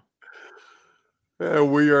right now.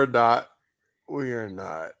 We are not. We are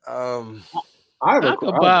not. Talk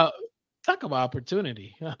about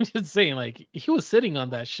opportunity. I'm just saying, like, he was sitting on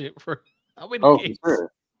that shit for how many games? For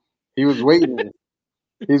sure. He was waiting.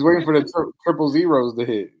 He's waiting for the triple zeros to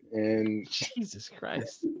hit. And Jesus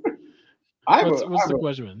Christ. What's the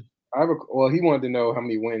question? Well, he wanted to know how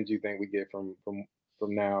many wins you think we get from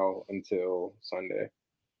now until Sunday.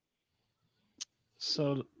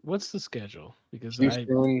 So what's the schedule? Because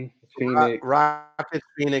Houston, Phoenix, Rockets,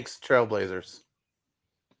 Phoenix, Trailblazers,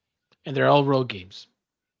 and they're all road games.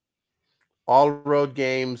 All road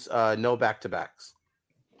games. No back-to-backs.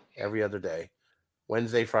 Every other day,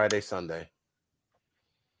 Wednesday, Friday, Sunday.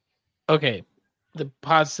 Okay, the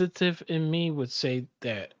positive in me would say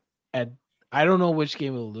that I don't know which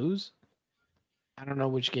game we'll lose. I don't know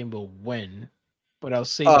which game we'll win, but I'll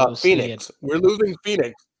say that we'll Phoenix. We're losing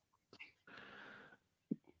Phoenix.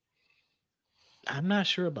 I'm not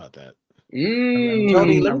sure about that.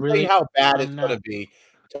 Tony, let me tell you how bad it's going to be.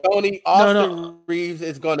 Tony, Austin Reeves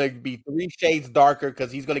is going to be 3 shades darker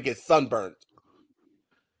because he's going to get sunburned.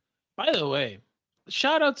 By the way,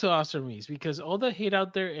 shout out to Austin Reeves because all the hate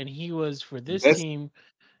out there, and he was for this team.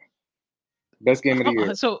 Best game of the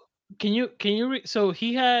year. So can you so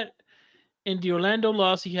he had in the Orlando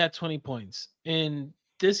loss, he had 20 points. In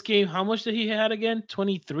this game, how much did he had again?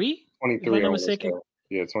 23? 23, if I'm not mistaken.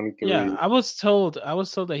 Yeah, 23. Yeah, I was told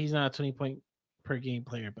that he's not a 20-point per game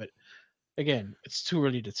player, but again, it's too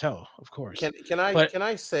early to tell, of course. Can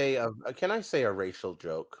I say a racial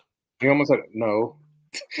joke? He almost said no.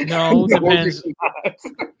 No, depends.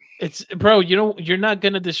 It's bro. You're not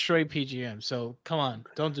gonna destroy PGM. So come on,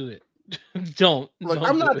 don't do it. don't Look, don't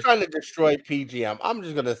I'm do not it. trying to destroy PGM. I'm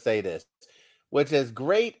just gonna say this, which as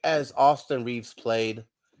great as Austin Reeves played,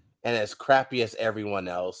 and as crappy as everyone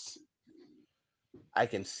else, I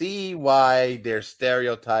can see why there's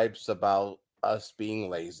stereotypes about us being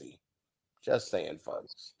lazy. Just saying,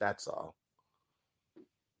 folks. That's all.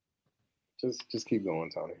 Just keep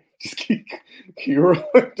going, Tony. Just keep rolling.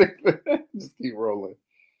 Just keep rolling.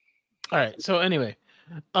 All right. So anyway,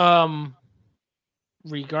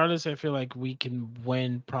 regardless, I feel like we can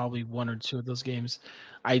win probably one or two of those games.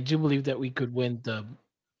 I do believe that we could win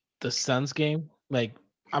the Suns game. Like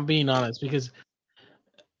I'm being honest because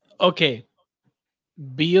okay,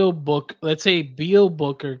 let's say Beal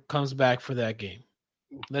Booker comes back for that game.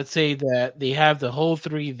 Let's say that they have the whole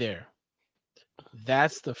three there.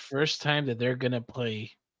 That's the first time that they're gonna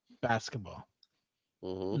play basketball.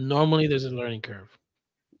 Mm-hmm. Normally, there's a learning curve.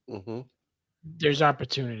 Mm-hmm. There's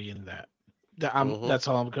opportunity in that. Mm-hmm. That's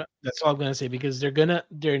all I'm gonna say because they're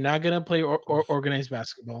not gonna play organized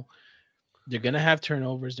basketball. They're gonna have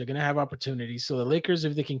turnovers. They're gonna have opportunities. So the Lakers,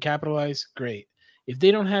 if they can capitalize, great. If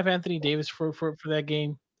they don't have Anthony Davis for that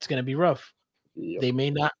game, it's gonna be rough. Yep. They may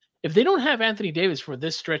not. If they don't have Anthony Davis for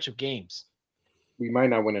this stretch of games, We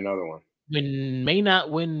might not win another one. we may not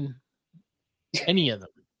win any of them.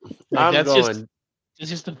 Like I'm that's going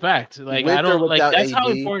just a fact. Like I with or don't like without that's AD. how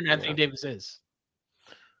important Anthony Yeah. Davis is.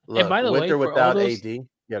 And Look, by the with way, or for all without those AD.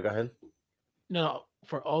 Yeah, go ahead. no,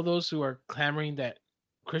 for all those who are clamoring that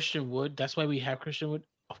Christian Wood, that's why we have Christian Wood.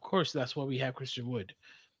 Of course, that's why we have Christian Wood.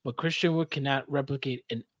 But Christian Wood cannot replicate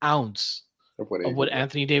an ounce Of what of AD what does.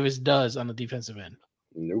 Anthony Davis does on the defensive end.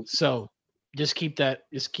 Nope. So just keep the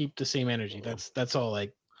same energy. That's all.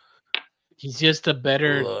 Like he's just a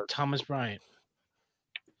better Look. Thomas Bryant.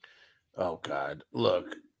 Oh God.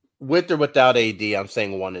 Look, with or without AD, I'm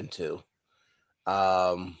saying 1 and 2.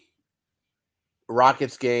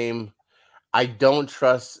 Rockets game. I don't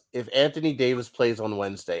trust if Anthony Davis plays on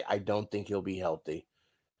Wednesday. I don't think he'll be healthy.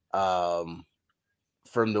 From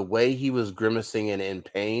the way he was grimacing and in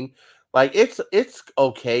pain, like it's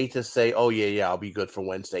okay to say, "Oh yeah, I'll be good for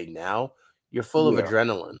Wednesday." Now you're full of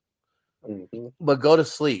adrenaline, but go to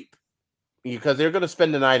sleep because they're going to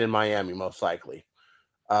spend the night in Miami most likely.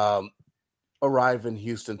 Arrive in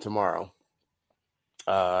Houston tomorrow.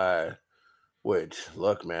 Which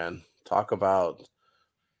look, man, talk about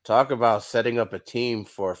setting up a team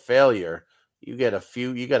for failure. You get a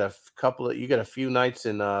few nights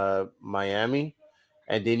in Miami,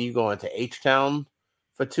 and then you go into H-Town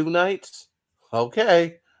for 2 nights.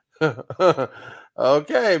 Okay.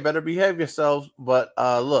 Okay, better behave yourselves. But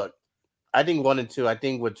look, I think 1 and 2. I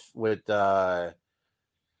think with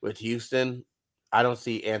Houston, I don't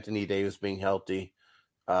see Anthony Davis being healthy.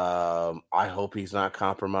 I hope he's not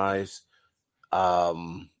compromised.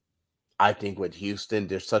 I think with Houston,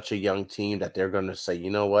 they're such a young team that they're going to say,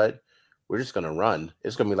 you know what? We're just going to run.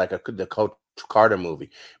 It's going to be like the Coach Carter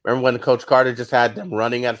movie. Remember when Coach Carter just had them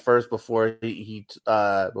running at first before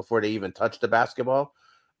before they even touched the basketball?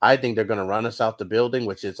 I think they're going to run us out the building,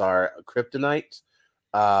 which is our kryptonite.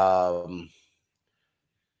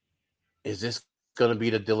 Is this going to be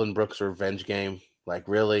the Dylan Brooks revenge game? Like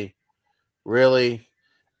really?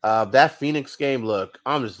 That Phoenix game, look,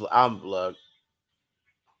 I'm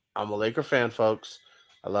a Laker fan, folks.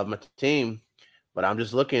 I love my team, but I'm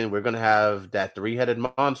just looking. We're going to have that 3-headed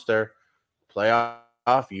monster playoff.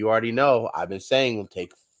 You already know. I've been saying we'll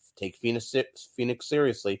take Phoenix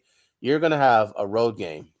seriously. You're going to have a road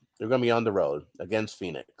game. You're going to be on the road against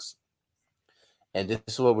Phoenix. And this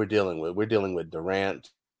is what we're dealing with. We're dealing with Durant,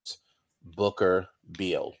 Booker,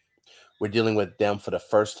 Beal. We're dealing with them for the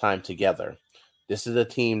first time together. This is a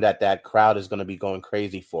team that crowd is going to be going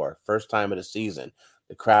crazy for. First time of the season.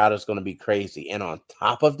 The crowd is going to be crazy. And on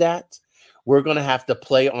top of that, we're going to have to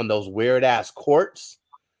play on those weird-ass courts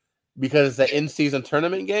because it's an in-season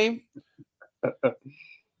tournament game.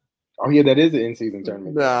 Oh, yeah, that is an in-season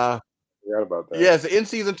tournament game. I forgot about that. Yeah, it's an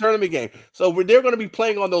in-season tournament game. So they're going to be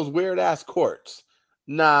playing on those weird-ass courts.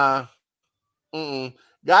 Guys are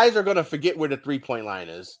going to forget where the three-point line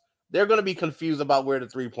is. They're going to be confused about where the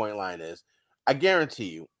three-point line is. I guarantee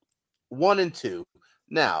you. 1 and 2.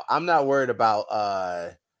 Now, I'm not worried about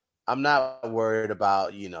dominating. I'm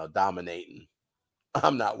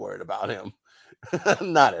not worried about him.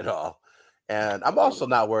 Not at all. And I'm also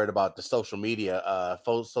not worried about the social media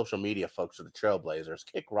folks of the Trailblazers.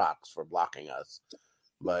 Kick rocks for blocking us.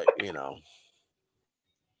 But, did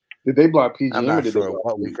they block PGM? I'm not sure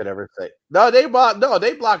what we could ever say. They blocked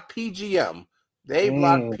PGM. They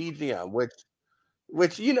blocked PGM,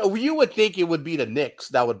 Which, you would think it would be the Knicks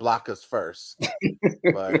that would block us first.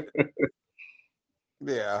 But,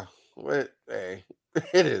 yeah. Hey,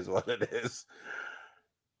 it is what it is.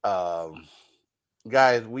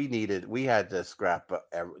 Guys, we had to scrap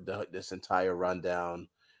this entire rundown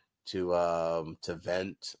to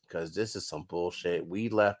vent because this is some bullshit. We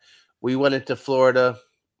went into Florida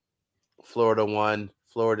 1,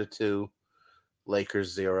 Florida 2,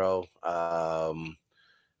 Lakers 0.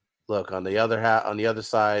 Look, on the other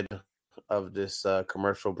side of this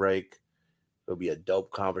commercial break, there'll be a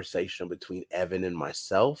dope conversation between Evan and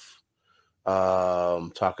myself,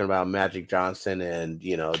 talking about Magic Johnson and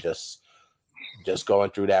just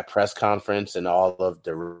going through that press conference and all of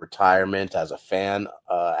the retirement as a fan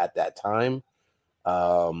at that time.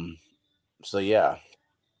 So yeah.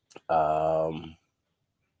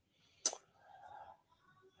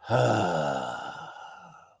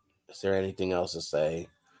 Is there anything else to say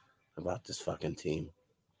about this fucking team?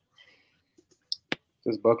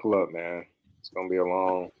 Just buckle up, man. It's gonna be a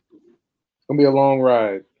long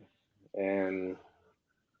ride, and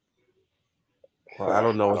well, I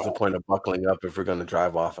don't know what's the point of buckling up if we're gonna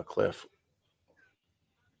drive off a cliff.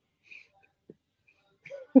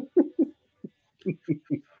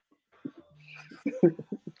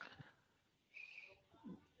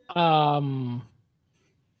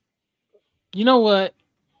 You know what?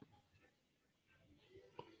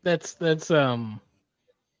 That's at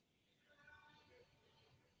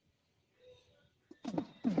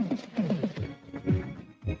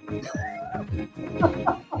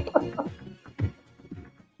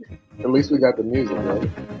least we got the music, right?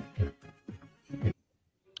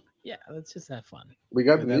 Yeah, let's just have fun. We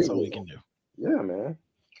got the That's music. all we can do. Yeah, man.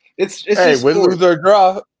 It's hey, win, lose or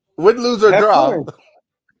draw. Win, lose or draw.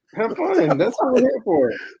 Have fun. That's what we're here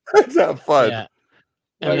for. Let's have fun. Yeah.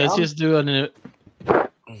 And let's just do an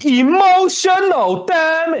emotional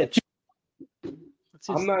damage.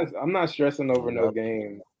 I'm not stressing over no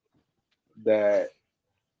game that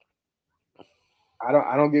I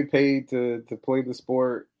don't get paid to play the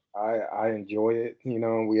sport. I enjoy it.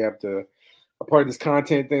 We have to a part of this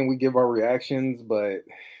content thing. We give our reactions, but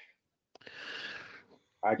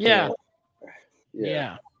I can't.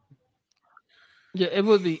 Yeah. It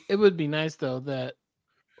would be nice though that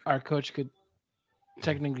our coach could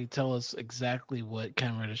technically tell us exactly what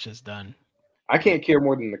Cam Reddish has done. I can't care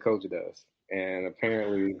more than the coach does, and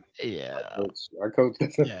apparently, our coach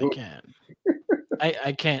doesn't. Yeah,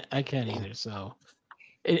 I can't. I can't either. So,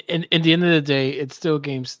 in the end of the day, it's still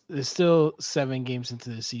games. There's still 7 games into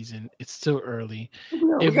the season. It's still early.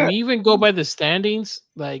 If we even go by the standings,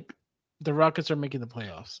 like the Rockets are making the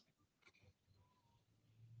playoffs.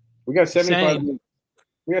 We got 75.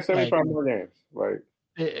 We got 75 more games. Like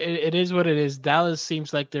it is what it is. Dallas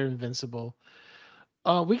seems like they're invincible.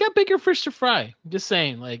 We got bigger fish to fry. Just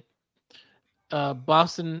saying,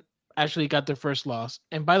 Boston actually got their first loss,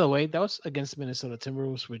 and by the way, that was against the Minnesota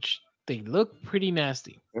Timberwolves, which they look pretty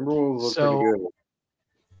nasty. Timberwolves look pretty good.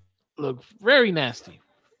 Look very nasty,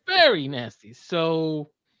 very nasty.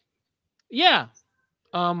 So, yeah,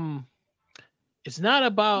 it's not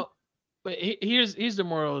about. But here's the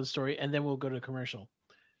moral of the story, and then we'll go to commercial.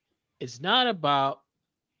 It's not about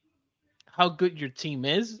how good your team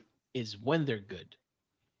is when they're good.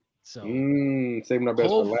 So saving our best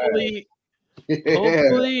hopefully, for last.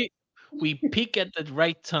 Hopefully we peak at the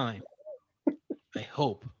right time. I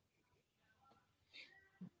hope.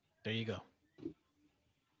 There you go.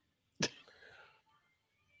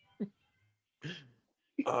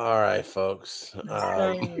 All right, folks.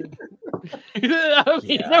 I mean,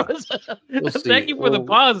 there was thank you for the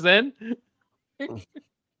pause then. What's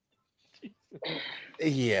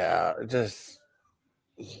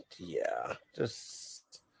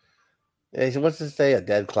to say? A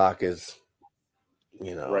dead clock is,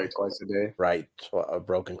 right twice a day. Right, a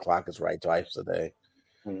broken clock is right twice a day.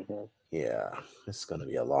 Mm-hmm. Yeah, it's gonna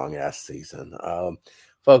be a long ass season.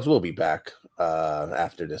 Folks, we'll be back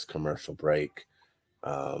after this commercial break.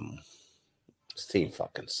 This team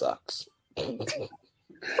fucking sucks.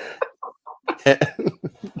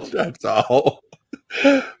 That's all.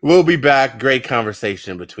 We'll be back. Great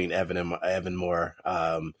conversation between Evan Moore,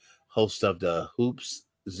 host of the Hoops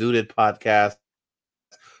Zooted podcast,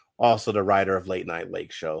 also the writer of Late Night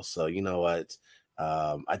LakeShow. So you know what?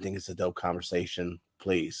 I think it's a dope conversation.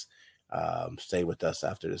 Please stay with us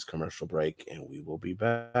after this commercial break, and we will be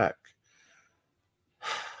back.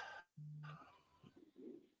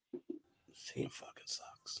 This team fucking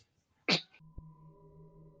sucks. The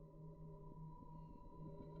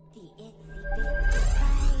itsy bitsy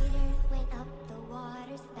spider went up the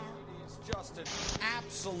water spout. It's just an absolute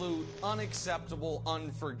absolute, unacceptable,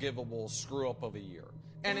 unforgivable screw-up of a year.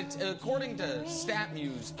 And it's, according to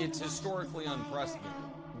StatMuse, it's historically unprecedented.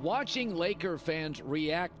 Watching Laker fans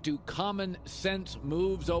react to common sense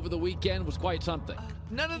moves over the weekend was quite something.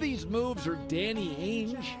 None of these moves are Danny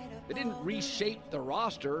Ainge. They didn't reshape the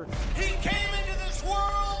roster. He came into this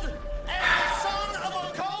world as the son of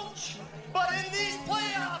a coach, but in these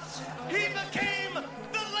playoffs, he became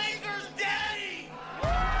the Lakers' daddy.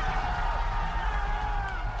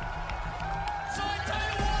 So I tell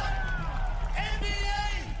you what, NBA,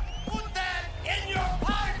 put that in your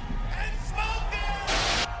pipe and smoke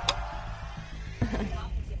it.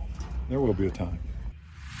 There will be a time.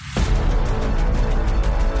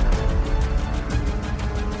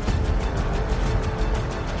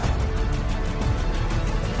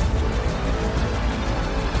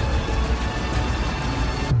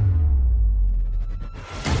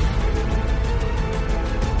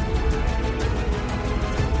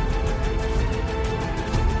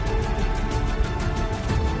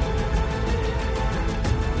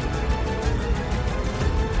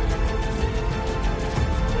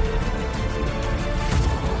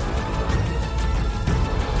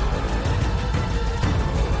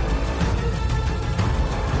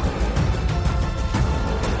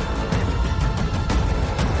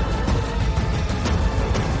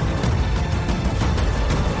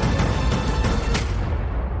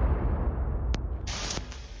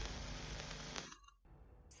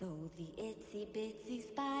 So the itsy bitsy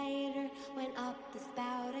spider went up the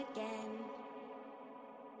spout again.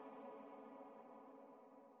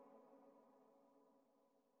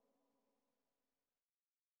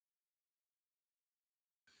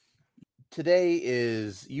 Today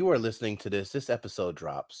is, you are listening to this episode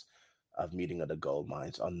drops of Meeting of the Gold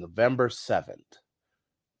Mines on November 7th,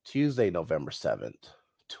 Tuesday, November 7th,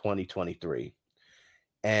 2023.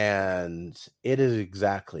 And it is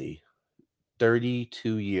exactly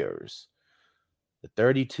 32 years, the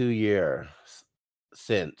 32 years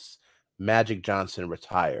since Magic Johnson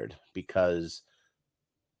retired because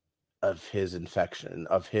of his infection,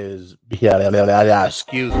 of his,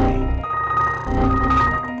 excuse me.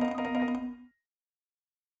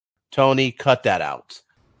 Tony, cut that out.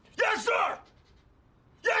 Yes, sir.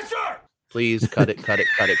 Yes, sir. Please cut it.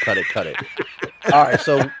 All right,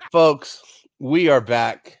 so folks, we are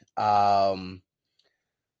back.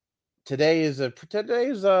 Today is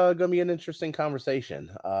gonna be an interesting conversation.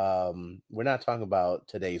 We're not talking about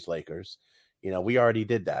today's Lakers. You know, we already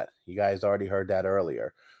did that. You guys already heard that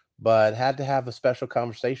earlier, but had to have a special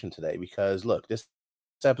conversation today because look, this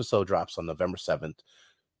episode drops on November 7th,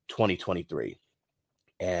 2023.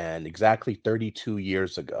 And exactly 32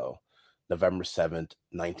 years ago, November 7th,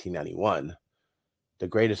 1991, the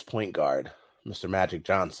greatest point guard, Mr. Magic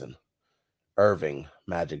Johnson, Irving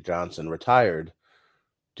Magic Johnson, retired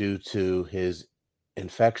due to his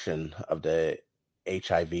infection of the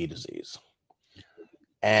HIV disease.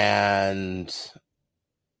 And,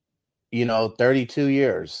 32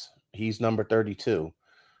 years, he's number 32.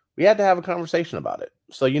 We had to have a conversation about it.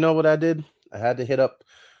 So you know what I did? I had to hit up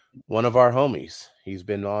one of our homies. He's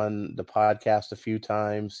been on the podcast a few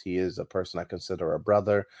times. He is a person I consider a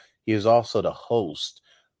brother. He is also the host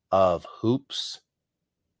of Hoops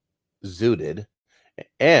Zooted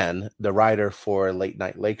and the writer for Late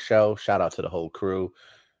Night LakeShow. Shout out to the whole crew.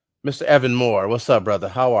 Mr. Evan Moore, what's up, brother?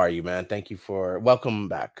 How are you, man? Welcome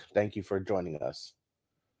back. Thank you for joining us.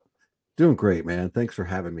 Doing great, man. Thanks for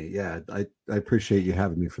having me. Yeah, I appreciate you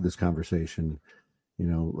having me for this conversation.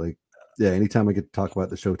 Anytime I get to talk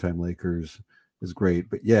about the Showtime Lakers is great.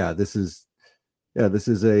 But this is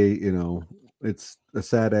a, it's a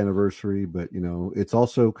sad anniversary, but it's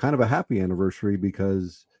also kind of a happy anniversary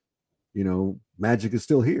because Magic is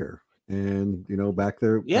still here. And back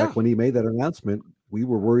when he made that announcement, we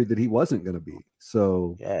were worried that he wasn't going to be.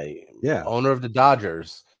 So Owner of the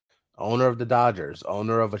Dodgers, owner of a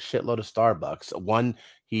shitload of Starbucks.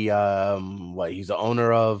 He's the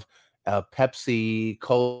owner of a Pepsi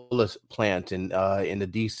Cola plant in the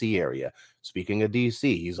DC area. Speaking of DC,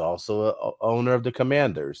 he's also a owner of the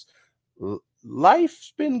Commanders.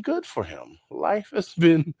 Life's been good for him. Life has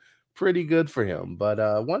been pretty good for him. But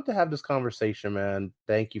I want to have this conversation, man.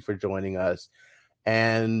 Thank you for joining us.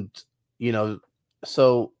 And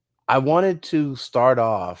so I wanted to start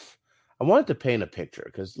off. I wanted to paint a picture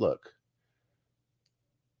because look,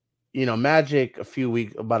 Magic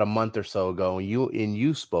about a month or so ago,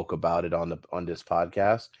 you spoke about it on this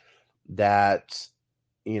podcast that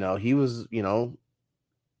he was,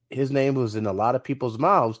 his name was in a lot of people's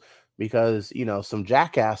mouths because some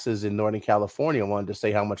jackasses in Northern California wanted to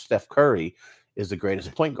say how much Steph Curry is the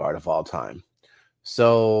greatest point guard of all time.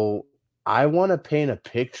 So I want to paint a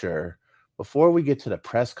picture before we get to the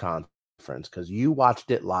press conference, because you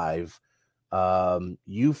watched it live.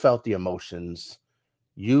 You felt the emotions.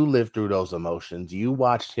 You lived through those emotions. You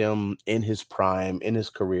watched him in his prime, in his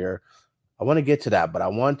career. I want to get to that, but I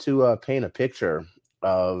want to paint a picture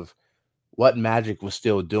of what Magic was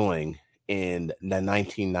still doing in the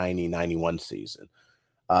 1990-91 season,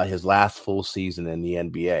 his last full season in the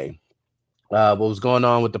NBA. What was going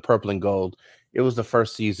on with the purple and gold? It was the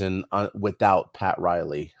first season without Pat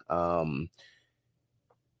Riley.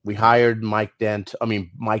 We hired Mike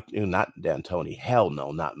not D'Antoni. Hell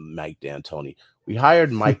no, not Mike D'Antoni. We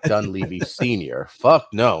hired Mike Dunleavy Sr. Fuck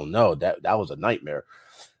no, that was a nightmare.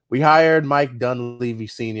 We hired Mike Dunleavy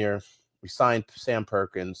Sr. We signed Sam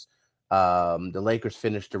Perkins. The Lakers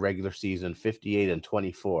finished the regular season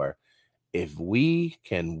 58-24. If we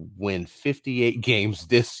can win 58 games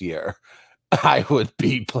this year, I would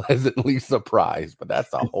be pleasantly surprised, but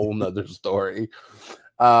that's a whole nother story.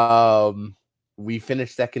 We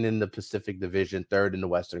finished second in the Pacific Division, third in the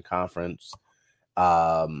Western Conference.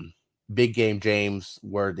 Big Game James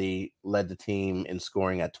Worthy led the team in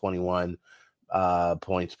scoring at 21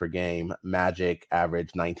 points per game. Magic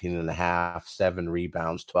averaged 19.5, 7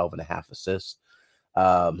 rebounds, 12.5 assists.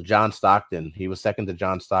 John Stockton, he was second to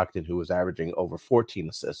John Stockton, who was averaging over 14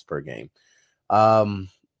 assists per game.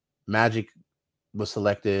 Magic was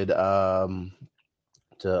selected as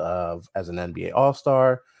an NBA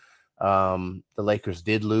All-Star. The Lakers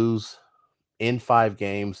did lose in 5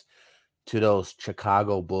 games to those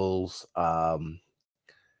Chicago Bulls.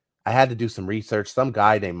 I had to do some research. Some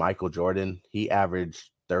guy named Michael Jordan, he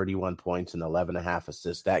averaged 31 points and 11.5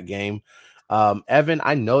 assists that game. Evan,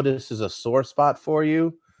 I know this is a sore spot for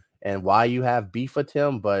you and why you have beef with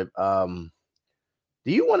him, but do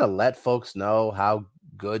you want to let folks know how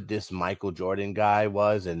good this Michael Jordan guy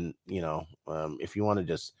was? And, if you want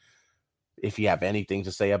to if you have anything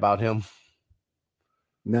to say about him.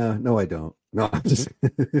 No, I don't. No, I'm just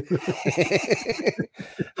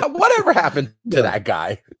whatever happened to that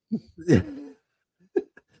guy?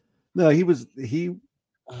 No, he was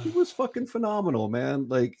fucking phenomenal, man.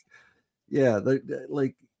 Like, yeah,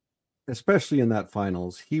 like especially in that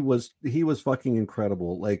finals, he was fucking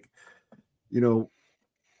incredible. Like,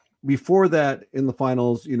 before that in the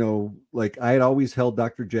finals, like I had always held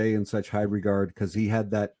Dr. J in such high regard because he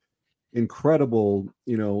had that incredible,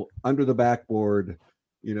 under the backboard,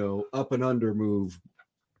 up and under move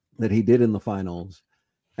that he did in the finals.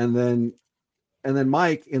 And then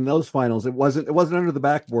Mike in those finals, it wasn't under the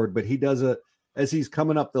backboard, but he does as he's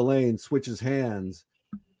coming up the lane, switches hands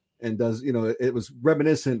and does, it was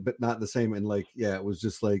reminiscent, but not the same. And like, yeah, it was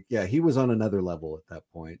just like, yeah, he was on another level at that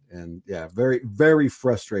point. And yeah, very, very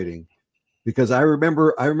frustrating because I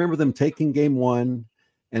remember them taking game 1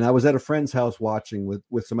 and I was at a friend's house watching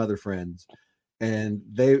with some other friends and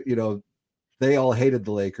they all hated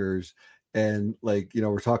the Lakers and like,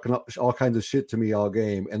 we're talking all kinds of shit to me all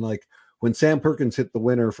game. And like when Sam Perkins hit the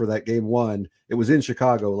winner for that game 1, it was in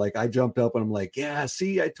Chicago. Like I jumped up and I'm like, yeah,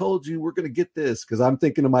 see, I told you we're going to get this. Cause I'm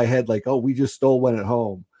thinking in my head, like, oh, we just stole one at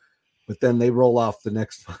home, but then they roll off the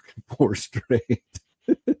next fucking 4 straight,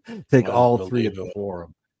 take all 3 of them for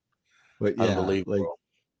them. But yeah, unbelievable.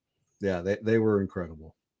 They were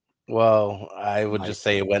incredible. Well, I would just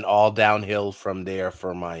say it went all downhill from there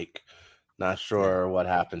for Mike. Not sure what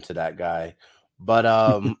happened to that guy. But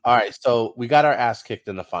all right, so we got our ass kicked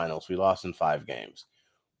in the finals. We lost in 5 games.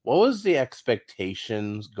 What was the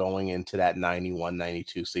expectations going into that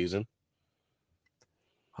 91-92 season?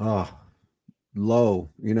 Low.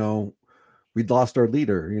 We'd lost our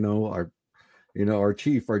leader, our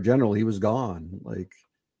chief, our general, he was gone. Like,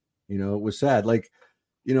 it was sad. Like,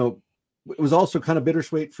 it was also kind of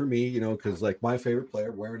bittersweet for me, because like my favorite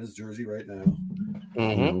player wearing his jersey right now.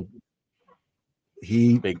 Mm-hmm.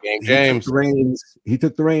 Big Game James. He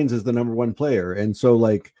took the reins as the number 1 player. And so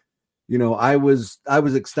like, I was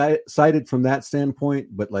excited from that standpoint,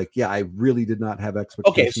 but like, yeah, I really did not have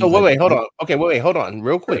expectations. Okay, so wait, hold on. Okay, hold on.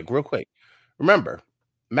 Real quick. Remember,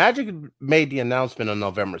 Magic made the announcement on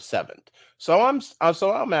November 7th. So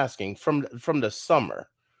I'm asking from the summer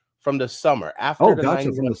after the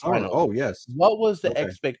 91 finals. Oh, yes. What was the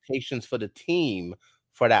expectations for the team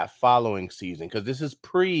for that following season? Because this is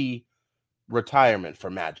pre-retirement for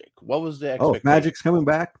Magic. What was the expectation? Magic's coming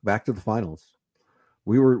back to the finals.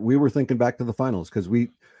 We were thinking back to the finals because we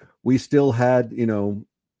still had the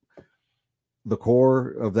core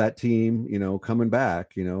of that team coming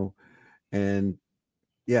back and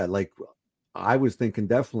yeah, like I was thinking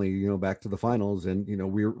definitely back to the finals and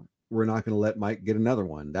we're not going to let Mike get another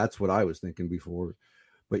one. That's what I was thinking before.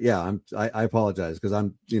 But yeah, I apologize because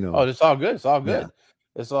I'm Oh, it's all good. It's all good.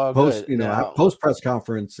 It's all Post, good. Now, post press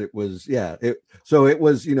conference, it was, it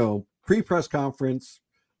was, pre press conference,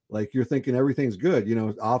 like you're thinking everything's good,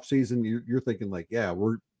 off season, you're thinking like, yeah,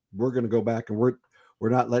 we're going to go back and we're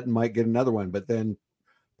not letting Mike get another one. But then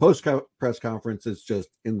post press conference is just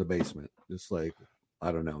in the basement. Just like,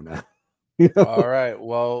 I don't know now. all right.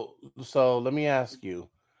 Well, so let me ask you.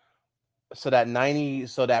 So that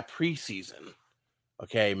preseason,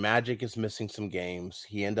 okay, Magic is missing some games.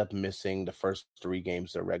 He ended up missing the first 3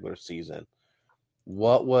 games of the regular season.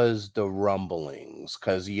 What was the rumblings?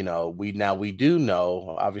 Because we do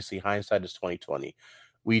know, obviously hindsight is 2020.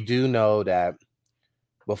 We do know that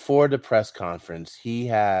before the press conference, he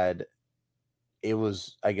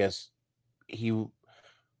was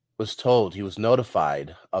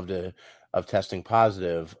notified of testing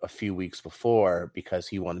positive a few weeks before because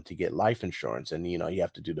he wanted to get life insurance, and you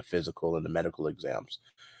have to do the physical and the medical exams.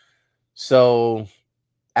 So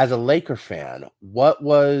as a Laker fan,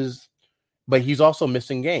 but he's also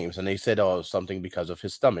missing games, and they said, oh, something because of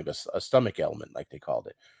his stomach, a stomach ailment, like they called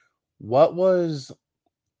it. What was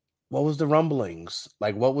the rumblings?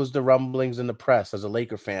 Like, what was the rumblings in the press as a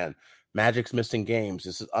Laker fan? Magic's missing games.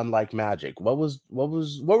 This is unlike Magic. What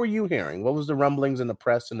were you hearing? What was the rumblings in the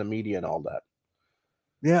press and the media and all that?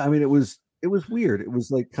 Yeah, I mean, it was weird. It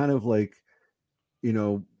was like kind of like,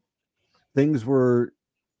 things were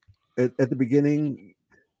at the beginning,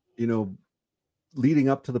 leading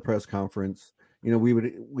up to the press conference,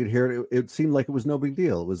 we'd hear it. It seemed like it was no big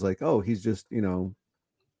deal. It was like, oh, he's just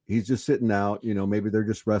sitting out, maybe they're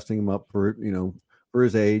just resting him up for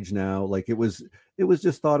his age now. Like it was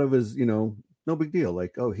just thought of as, no big deal.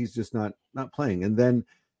 Like, oh, he's just not playing. And then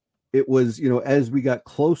it was, as we got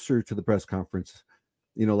closer to the press conference,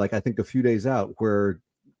 like I think a few days out, where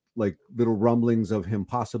like little rumblings of him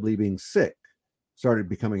possibly being sick started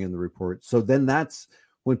becoming in the report. So then that's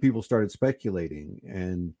when people started speculating.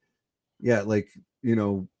 And yeah, like,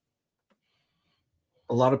 a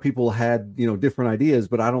lot of people had, different ideas,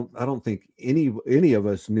 but I don't think any of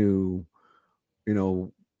us knew,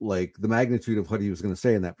 like the magnitude of what he was going to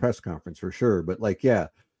say in that press conference for sure. But like, yeah,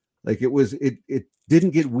 like it didn't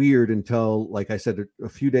get weird until, like I said, a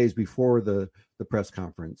few days before the press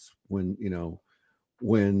conference when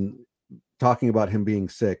talking about him being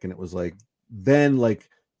sick. And it was like, then like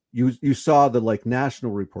you saw the like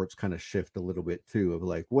national reports kind of shift a little bit too, of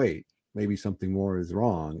like, wait, maybe something more is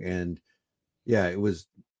wrong. And yeah, it was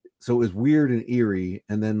weird and eerie.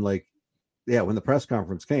 And then like, yeah, when the press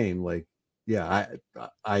conference came, like, yeah,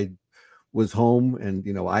 I was home and,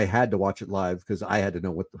 I had to watch it live because I had to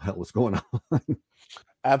know what the hell was going on.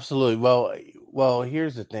 Absolutely. Well,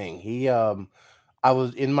 here's the thing. I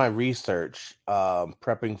was in my research,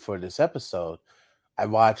 prepping for this episode. I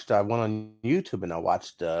went on YouTube and I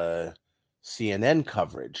watched the CNN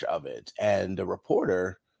coverage of it. And the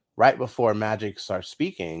reporter, right before Magic starts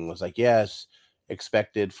speaking, was like, yes,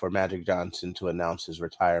 expected for Magic Johnson to announce his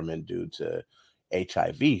retirement due to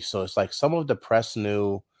HIV. So it's like some of the press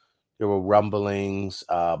knew there were rumblings.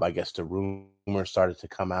 I guess the rumors started to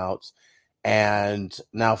come out. And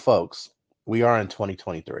now, folks, we are in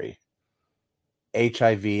 2023.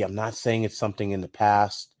 HIV, I'm not saying it's something in the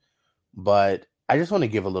past, but I just want to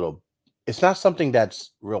give it's not something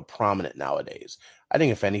that's real prominent nowadays. I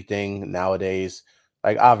think if anything nowadays,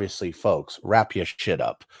 like obviously, folks, wrap your shit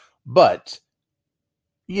up. But,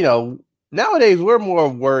 nowadays we're more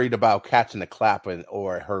worried about catching a clap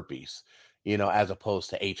or herpes, as opposed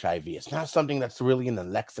to HIV. It's not something that's really in the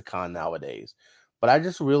lexicon nowadays. But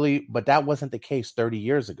but that wasn't the case 30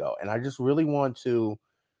 years ago. And I just really want to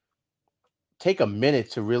take a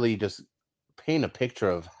minute to really just paint a picture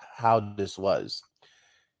of how this was.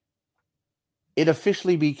 It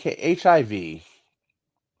officially became HIV/AIDS.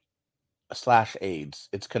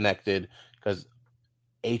 It's connected because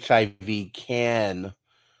HIV can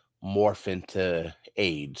morph into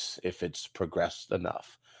AIDS if it's progressed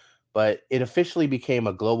enough. But it officially became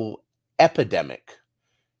a global epidemic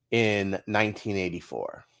in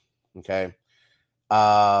 1984. Okay.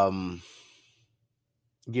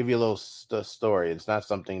 Give you a little story. It's not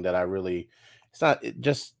something that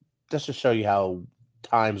just to show you how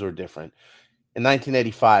times were different. In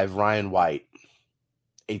 1985, Ryan White,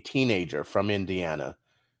 a teenager from Indiana,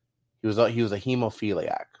 he was a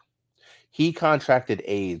hemophiliac. He contracted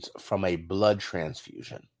AIDS from a blood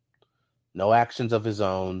transfusion. No actions of his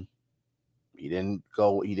own. He didn't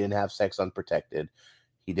have sex unprotected.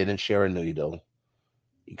 He didn't share a needle.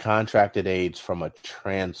 He contracted AIDS from a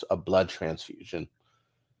blood transfusion.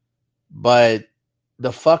 But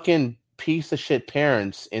the fucking piece of shit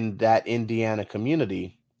parents in that Indiana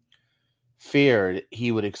community feared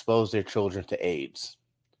he would expose their children to AIDS.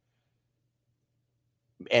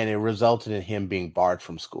 and it resulted in him being barred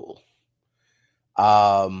from school.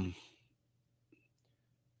 For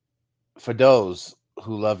those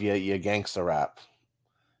who love your gangster rap,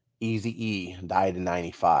 Eazy-E died in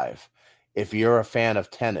 95. If you're a fan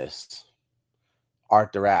of tennis,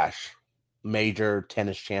 Arthur Ashe, major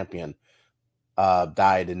tennis champion,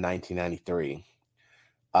 died in 1993.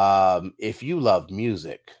 If you love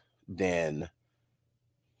music, then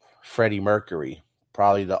Freddie Mercury,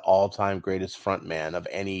 probably the all-time greatest frontman of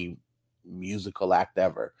any musical act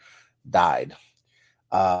ever, died.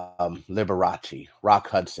 Liberace, Rock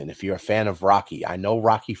Hudson. If you're a fan of Rocky, I know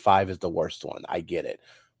Rocky 5 is the worst one. I get it.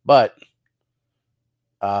 But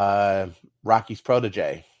Rocky's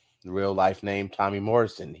protege, real life name Tommy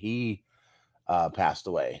Morrison, he passed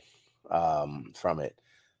away from it.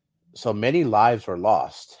 So many lives were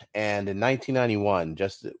lost. And in 1991,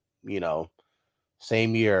 just,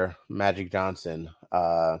 same year Magic Johnson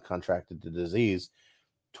contracted the disease,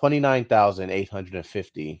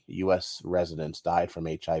 29,850 U.S. residents died from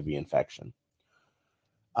HIV infection.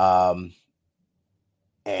 And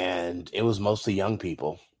it was mostly young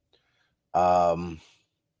people.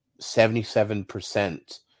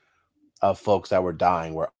 77% of folks that were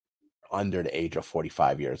dying were under the age of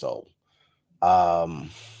 45 years old.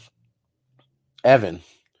 Evan,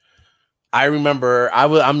 I remember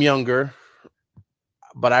I'm younger,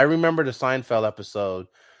 but I remember the Seinfeld episode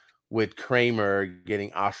with Kramer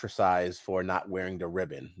getting ostracized for not wearing the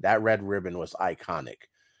ribbon. That red ribbon was iconic.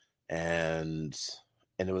 And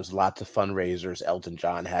it was lots of fundraisers. Elton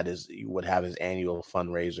John would have his annual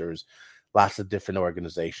fundraisers, lots of different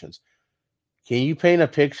organizations. Can you paint a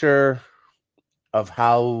picture of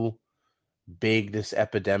how big this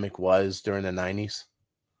epidemic was during the 90s?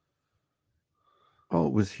 Oh,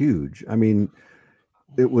 it was huge. I mean,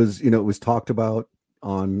 it was talked about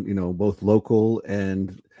on, both local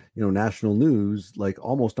and, national news, like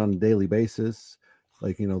almost on a daily basis.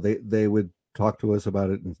 Like, they would talk to us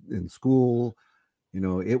about it in school.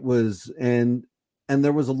 It was, and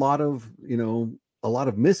there was a lot of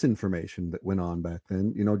misinformation that went on back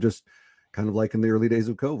then, just kind of like in the early days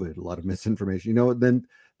of COVID, a lot of misinformation, then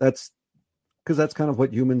that's because that's kind of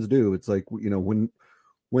what humans do. It's like, when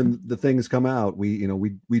the things come out, we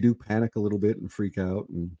do panic a little bit and freak out,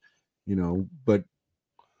 and but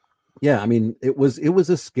yeah, I mean, it was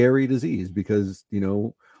a scary disease because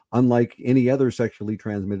unlike any other sexually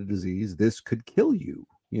transmitted disease, this could kill you.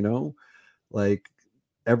 Like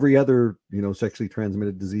every other sexually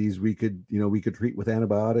transmitted disease, we could treat with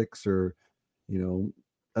antibiotics or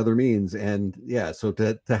other means, and yeah, so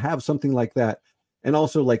to have something like that, and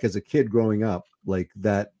also like as a kid growing up like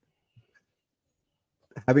that.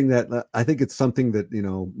 Having that, I think it's something that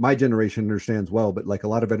my generation understands well, but like a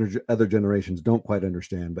lot of other generations don't quite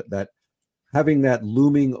understand. But that having that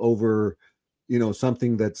looming over,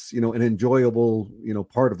 something that's an enjoyable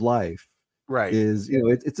part of life, right, is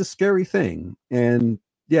it's a scary thing. And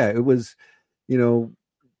yeah, it was,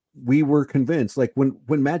 we were convinced, like when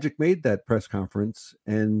Magic made that press conference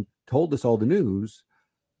and told us all the news,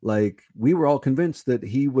 like we were all convinced that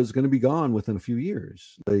he was going to be gone within a few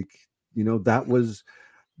years. Like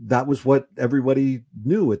that was what everybody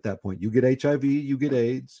knew at that point. You get HIV, you get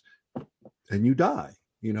AIDS, and you die,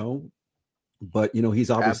 but he's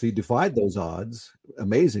obviously defied those odds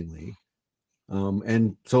amazingly.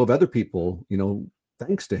 And so have other people,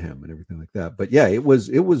 thanks to him and everything like that. But yeah, it was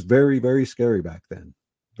very, very scary back then.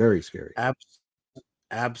 Very scary.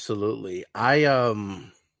 Absolutely. I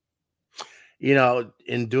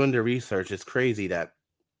in doing the research, it's crazy that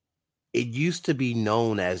it used to be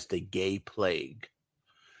known as the gay plague.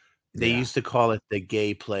 They used to call it the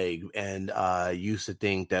gay plague, and used to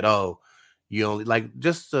think that, you only like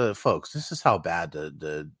just folks. This is how bad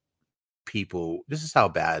the people. This is how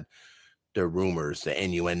bad the rumors, the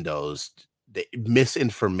innuendos, the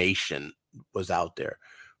misinformation was out there.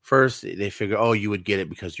 First, they figure, you would get it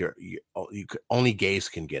because only gays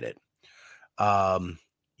can get it.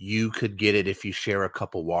 You could get it if you share a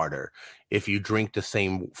cup of water, if you drink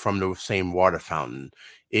from the same water fountain,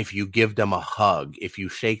 if you give them a hug, if you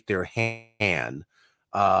shake their hand,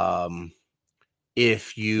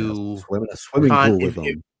 if you swim in a swimming pool with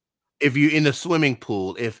them, if you in the swimming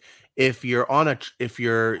pool, if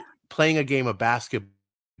you're playing a game of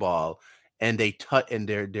basketball and they touch and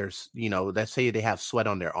there's let's say they have sweat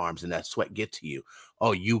on their arms and that sweat gets to you,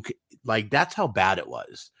 that's how bad it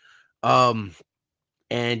was. And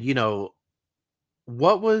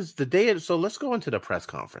what was the day? So let's go into the press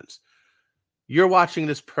conference. You're watching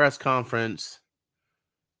this press conference.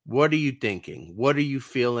 What are you thinking? What are you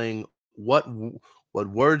feeling? What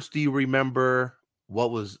words do you remember?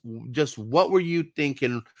 What were you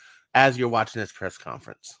thinking as you're watching this press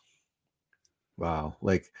conference? Wow.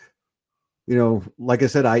 Like, like I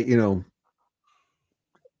said, I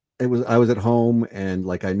was at home and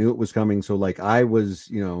like I knew it was coming. So like I was,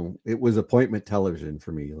 it was appointment television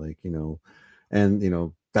for me, like,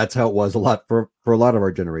 and that's how it was a lot for a lot of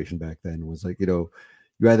our generation back then. It was like, you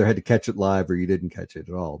either had to catch it live or you didn't catch it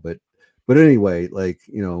at all. But anyway, like,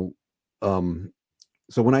 so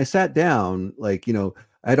when I sat down, like,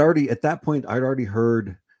 I'd already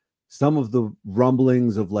heard some of the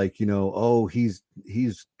rumblings of like, oh, he's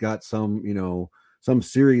got some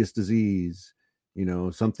serious disease,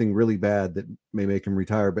 something really bad that may make him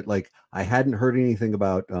retire. But like, I hadn't heard anything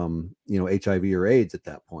about, HIV or AIDS at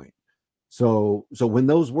that point. So when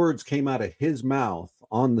those words came out of his mouth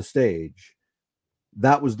on the stage,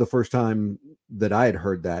 that was the first time that I had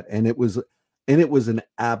heard that. And it was an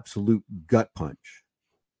absolute gut punch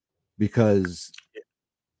because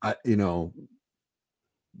not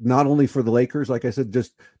only for the Lakers, like I said,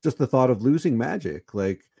 just the thought of losing Magic,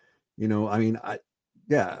 like, I mean, I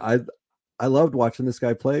loved watching this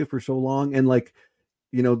guy play for so long. And like,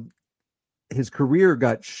 his career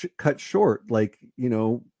got cut short, like,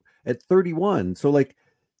 at 31. So like,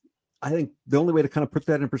 I think the only way to kind of put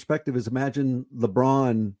that in perspective is imagine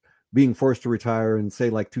LeBron being forced to retire in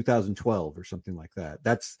say like 2012 or something like that.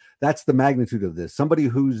 That's the magnitude of this. Somebody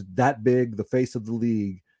who's that big, the face of the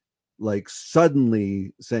league, like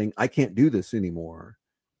suddenly saying, I can't do this anymore.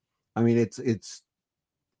 I mean, it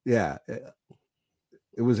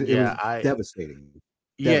was devastating.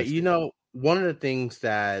 Yeah, one of the things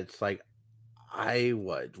that's like,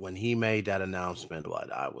 when he made that announcement,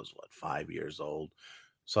 I was 5 years old.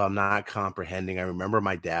 So I'm not comprehending. I remember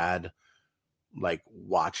my dad like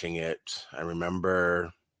watching it. I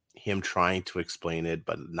remember him trying to explain it,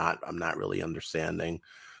 but I'm not really understanding.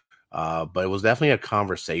 But it was definitely a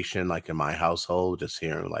conversation like in my household, just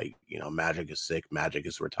hearing like, Magic is sick, Magic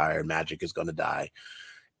is retired, Magic is going to die.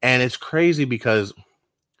 And it's crazy because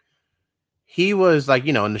he was like,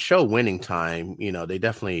 in the show Winning Time, they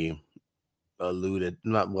definitely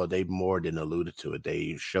they more than alluded to it.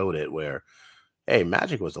 They showed it where, hey,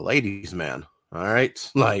 Magic was a ladies' man. All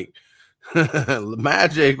right. Like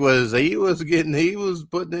Magic he was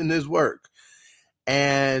putting in his work.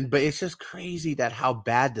 But it's just crazy that how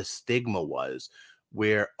bad the stigma was,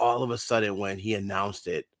 where all of a sudden when he announced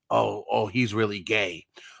it, oh, he's really gay.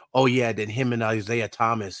 Oh yeah, then him and Isaiah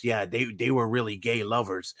Thomas, yeah, they were really gay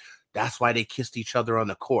lovers. That's why they kissed each other on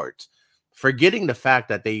the court. Forgetting the fact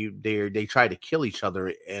that they tried to kill each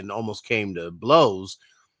other and almost came to blows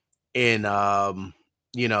in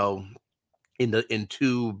in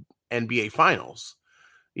two NBA finals,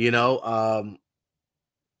 or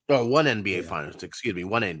one NBA finals, excuse me,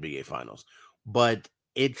 one NBA finals. But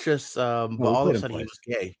it's just but all of a sudden he was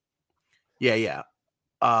gay. Yeah.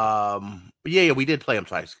 Yeah, we did play him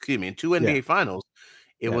twice. Excuse me, in two NBA finals.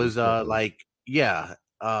 It was like, it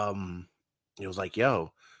was like,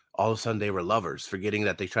 yo, all of a sudden they were lovers, forgetting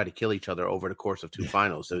that they tried to kill each other over the course of two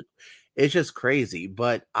finals. So it's just crazy.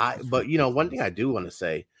 But one thing I do want to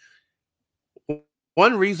say,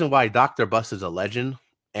 one reason why Dr. Buss is a legend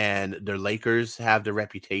and the Lakers have the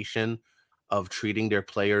reputation of treating their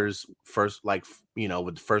players first, like,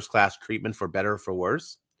 with first class treatment for better or for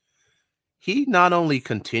worse. He not only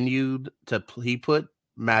he put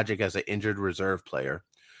Magic as an injured reserve player,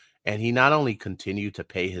 and he not only continued to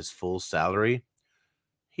pay his full salary,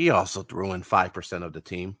 he also threw in 5% of the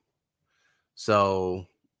team. So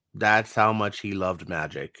that's how much he loved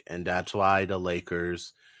Magic. And that's why the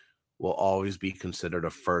Lakers will always be considered a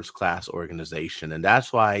first-class organization. And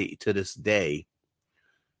that's why, to this day,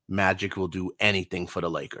 Magic will do anything for the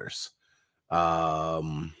Lakers.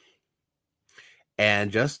 And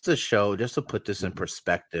just to put this in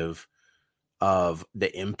perspective of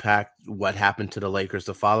the impact, what happened to the Lakers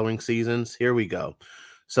the following seasons, here we go.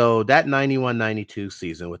 So that 91-92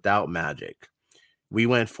 season without Magic, we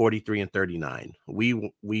went 43-39.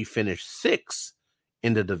 We finished 6th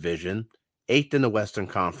in the division, 8th in the Western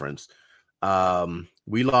Conference.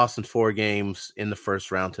 We lost in 4 games in the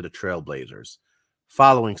first round to the Trailblazers.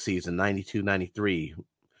 Following season, 92-93,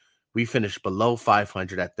 we finished below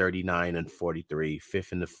 500 at 39-43,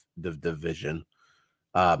 5th in the division,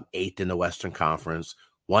 8th in the Western Conference.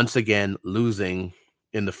 Once again, losing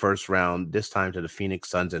in the first round, this time to the Phoenix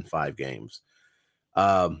Suns in 5 games.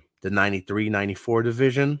 The 93-94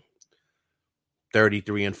 division,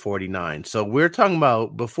 33-49. So we're talking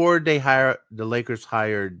about before the Lakers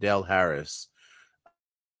hired Del Harris.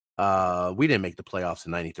 We didn't make the playoffs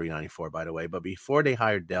in 93-94, by the way, but before they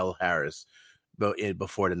hired Del Harris,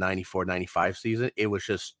 before the 94-95 season, it was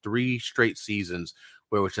just 3 straight seasons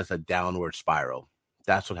where it was just a downward spiral.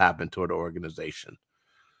 That's what happened to the organization.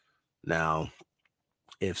 Now,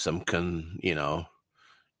 if some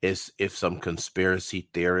if some conspiracy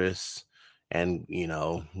theorists and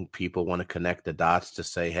people want to connect the dots to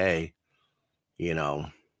say, hey, you know,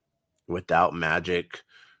 without Magic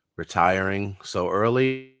retiring so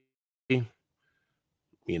early,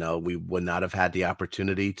 we would not have had the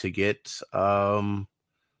opportunity to get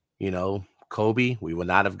Kobe. We would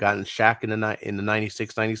not have gotten Shaq in the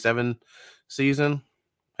 96-97 season.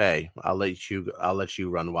 Hey, I'll let you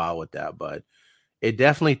run wild with that, but it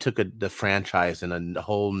definitely took the franchise in a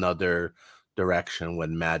whole nother direction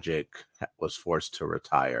when Magic was forced to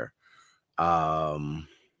retire. But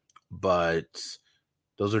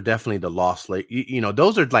those are definitely the lost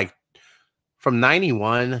those are like from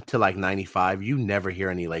 91 to like 95. You never hear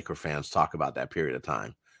any Laker fans talk about that period of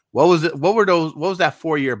time. What was it? What was that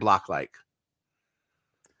 4-year block like?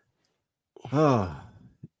 It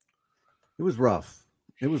was rough.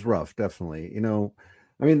 It was rough, definitely.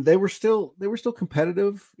 I mean, they were still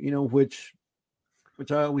competitive, which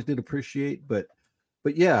I always did appreciate, but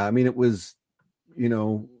yeah, I mean, it was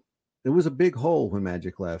a big hole when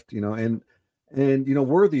Magic left, and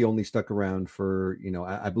Worthy only stuck around for,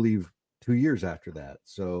 I believe 2 years after that.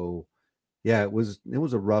 So yeah, it was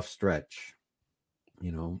a rough stretch,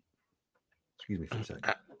 excuse me for a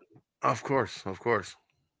second. Of course.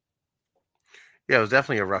 Yeah, it was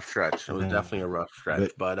definitely a rough stretch.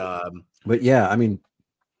 But yeah, I mean,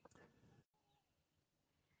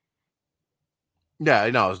 yeah,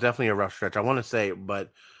 no, it was definitely a rough stretch. I want to say,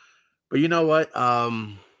 but you know what?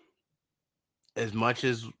 As much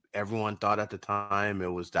as everyone thought at the time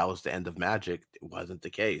that was the end of Magic, it wasn't the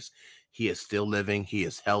case. He is still living. He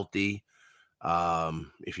is healthy.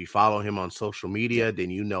 If you follow him on social media,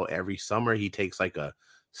 then every summer he takes like a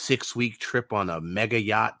 6-week trip on a mega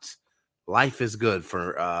yacht. Life is good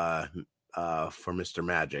for Mr.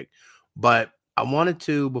 Magic. But I wanted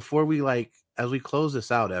to, before we as we close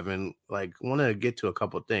this out, Evan, want to get to a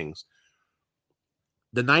couple of things.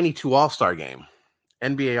 The 92 All-Star game,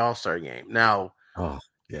 NBA All-Star game. Now,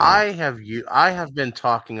 I have been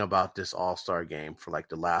talking about this All-Star game for like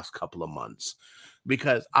the last couple of months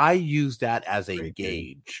because I use that as a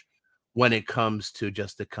gauge when it comes to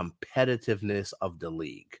just the competitiveness of the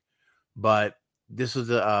league. But this was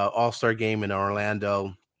the All-Star game in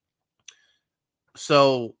Orlando.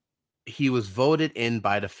 So he was voted in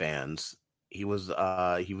by the fans. He was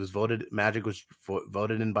voted. Magic was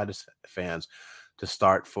voted in by the fans to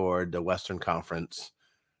start for the Western Conference.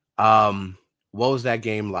 What was that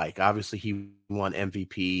game like? Obviously, he won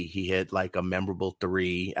MVP. He hit like a memorable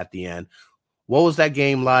 3 at the end. What was that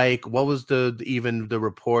game like? What was even the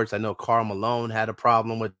reports? I know Karl Malone had a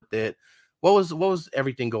problem with it. What was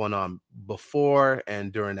everything going on before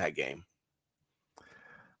and during that game?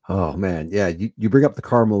 Oh man, yeah, you bring up the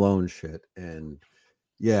Karl Malone shit, and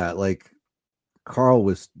yeah, like Karl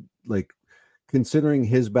was like, considering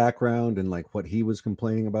his background and like what he was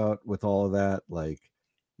complaining about with all of that, like,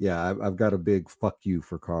 yeah, I've got a big fuck you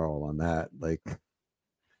for Karl on that. Like,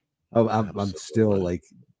 I'm still like,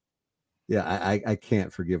 yeah, I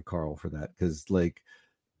can't forgive Karl for that because like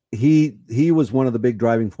he was one of the big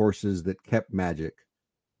driving forces that kept Magic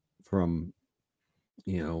from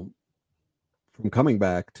from coming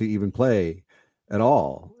back to even play at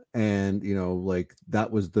all. And like that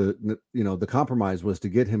was the compromise was to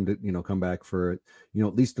get him to come back for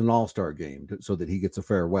at least an all-star game so that he gets a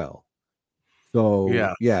farewell. So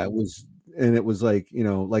yeah, it was like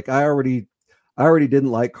like I already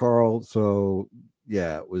didn't like Karl, so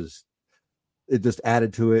yeah, it just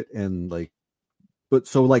added to it. And like, but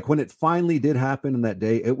so like when it finally did happen in that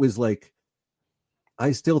day, it was like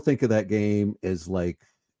I still think of that game as like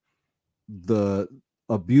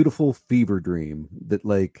a beautiful fever dream that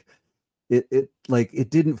like it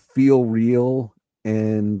didn't feel real,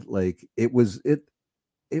 and like it was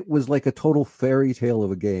like a total fairy tale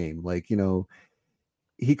of a game. Like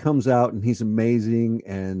he comes out and he's amazing,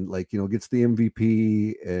 and like gets the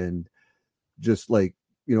MVP, and just like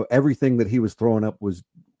everything that he was throwing up was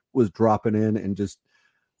dropping in, and just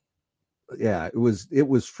yeah, it was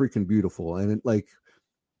freaking beautiful. And it like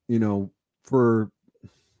for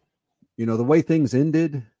the way things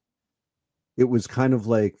ended, it was kind of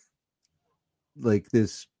like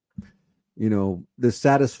this this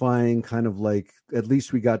satisfying kind of like, at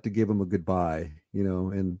least we got to give him a goodbye,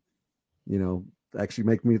 and actually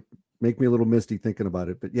make me a little misty thinking about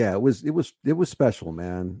it. But yeah, it was special,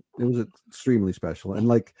 man. It was extremely special. And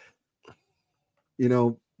like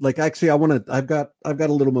like actually I've got a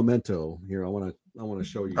little memento here. I want to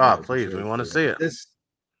show you. Oh, please, we want to see it.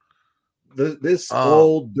 This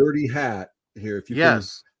old dirty hat here, if you can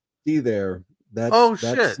see there, Oh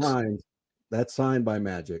that's shit. signed by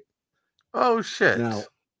Magic. Oh shit. Now,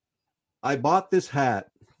 I bought this hat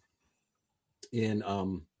in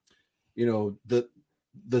the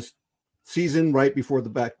season right before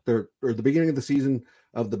the beginning of the season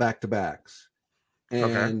of the back-to-backs.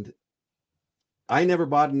 And I never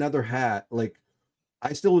bought another hat. Like,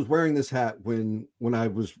 I still was wearing this hat when I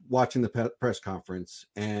was watching the press conference,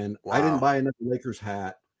 and I didn't buy another Lakers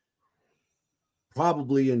hat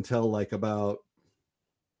probably until like about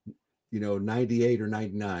 98 or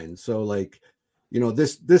 99. So like,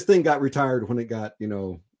 this thing got retired when it got,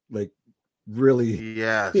 like really,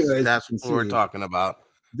 yes, as that's you what can we're see, talking about.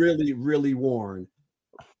 really, really worn.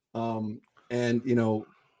 And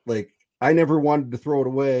like, I never wanted to throw it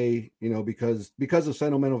away, because of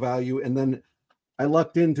sentimental value. And then I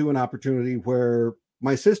lucked into an opportunity where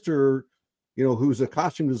my sister, who's a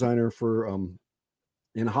costume designer for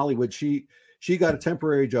in Hollywood, she got a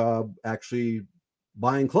temporary job actually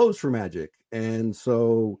buying clothes for Magic. And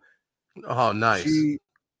so nice.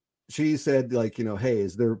 She said, like, hey,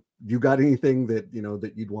 you got anything that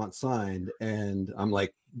that you'd want signed? And I'm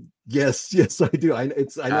like, yes I do. I know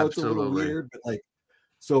it's a little weird, but like,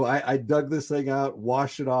 so I dug this thing out,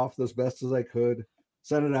 washed it off as best as I could,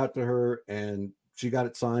 sent it out to her, and she got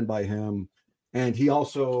it signed by him. And he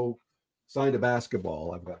also signed a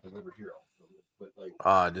basketball. I've got delivered here. But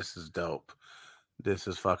like, this is dope. This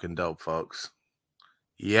is fucking dope, folks.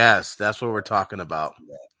 Yes, that's what we're talking about.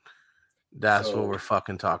 Yeah. That's what we're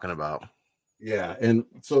fucking talking about. Yeah. And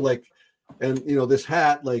so like, and this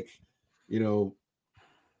hat, like,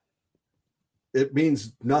 it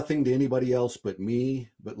means nothing to anybody else but me,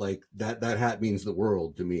 but like that hat means the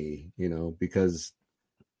world to me, because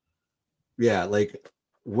like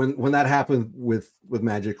when that happened with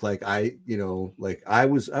Magic, like I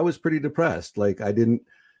was pretty depressed. Like I didn't,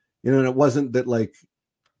 and it wasn't that like,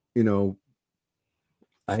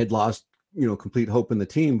 I had lost, complete hope in the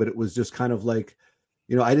team, but it was just kind of like,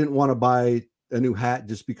 I didn't want to buy a new hat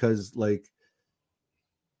just because like,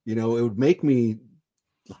 it would make me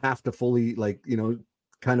have to fully like,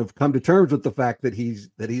 kind of come to terms with the fact that he's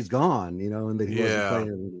gone, and that he wasn't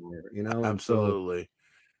playing anymore, absolutely.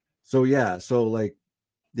 So yeah, so like,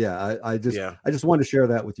 yeah, I just wanted to share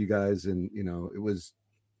that with you guys, and it was,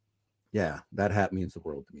 that hat means the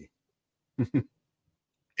world to me.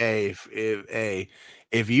 Hey,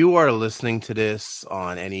 if you are listening to this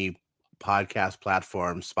on any podcast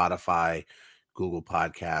platform, Spotify, Google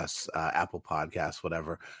Podcasts, Apple Podcasts,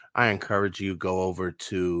 whatever, I encourage you go over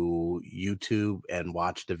to YouTube and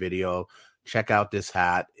watch the video. Check out this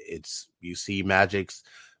hat. You see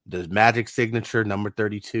the Magic signature number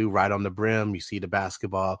 32 right on the brim. You see the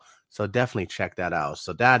basketball. So definitely check that out.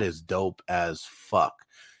 So that is dope as fuck.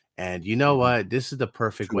 And you know what? This is the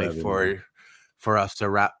perfect way for us to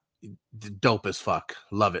wrap. Dope as fuck.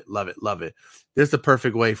 Love it. Love it. Love it. This is the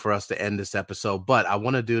perfect way for us to end this episode. But I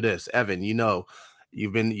want to do this. Evan,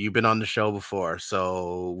 you've been on the show before.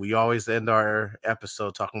 So we always end our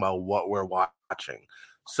episode talking about what we're watching.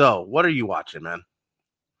 So what are you watching, man?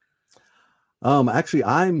 Actually,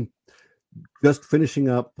 I'm just finishing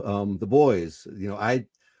up The Boys. I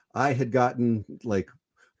had gotten like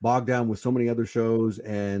bogged down with so many other shows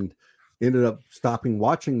and ended up stopping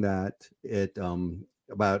watching that at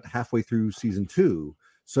about halfway through season 2.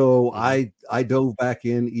 So I dove back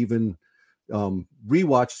in, even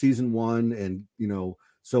rewatched season 1, and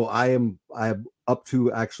so I'm up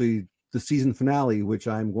to actually the season finale, which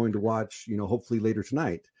I'm going to watch hopefully later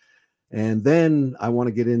tonight. And then I want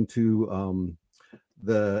to get into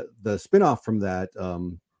the spinoff from that,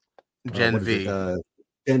 Gen V.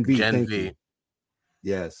 Gen V. Gen Thank V. you.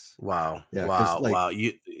 Yes. Wow. Yeah, wow. like, wow.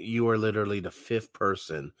 You are literally the 5th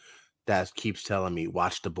person that keeps telling me,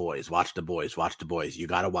 watch The Boys, watch The Boys, watch The Boys. You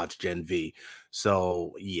got to watch Gen V.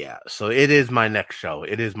 So yeah. So it is my next show.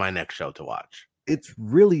 It is my next show to watch. It's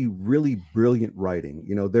really, really brilliant writing.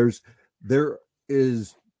 There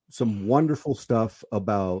is some wonderful stuff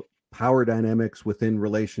about power dynamics within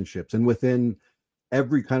relationships and within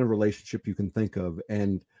every kind of relationship you can think of,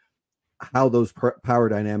 and how those power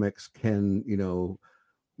dynamics can,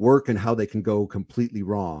 work and how they can go completely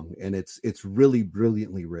wrong. And it's really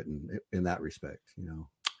brilliantly written in that respect,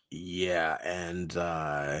 Yeah. And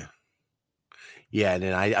and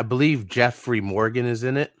then I believe Jeffrey Morgan is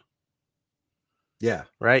in it. Yeah.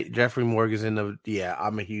 Right. Jeffrey Morgan's in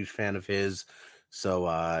I'm a huge fan of his. So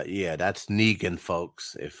that's Negan,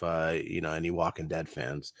 folks. If any Walking Dead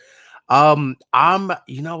fans. It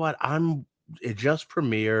just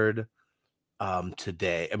premiered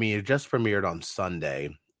today. I mean, it just premiered on Sunday,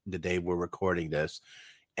 the day we're recording this,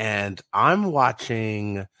 and I'm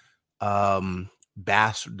watching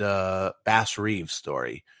the Bass Reeves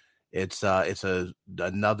story. It's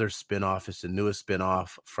another spinoff. It's the newest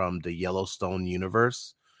spinoff from the Yellowstone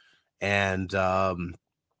universe, and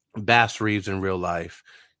Bass Reeves in real life,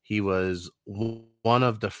 he was one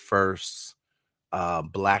of the first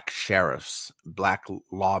black sheriffs, black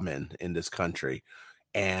lawmen in this country,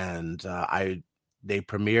 and they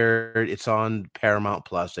premiered. It's on Paramount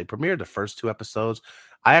Plus. They premiered the first 2 episodes.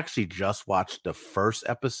 I actually just watched the first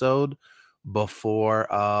episode before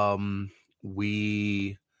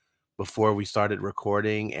we started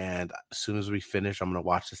recording, and as soon as we finish, I'm gonna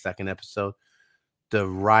watch the second episode. The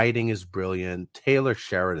writing is brilliant. Taylor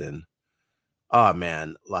Sheridan, oh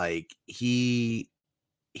man, like he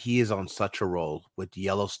is on such a roll with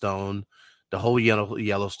Yellowstone, the whole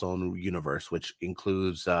Yellowstone universe, which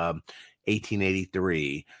includes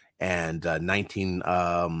 1883 and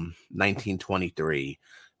 1923.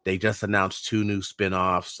 They just announced 2 new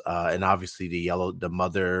spinoffs, and obviously the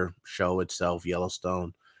mother show itself,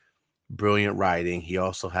 Yellowstone. Brilliant writing. He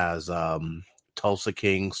also has Tulsa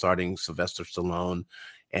King starting Sylvester Stallone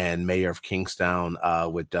and Mayor of Kingstown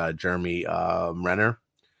with Jeremy Renner.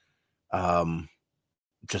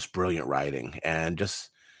 Just brilliant writing, and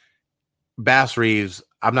just Bass Reeves.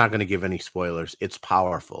 I'm not going to give any spoilers. It's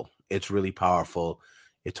powerful. It's really powerful.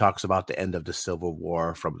 It talks about the end of the Civil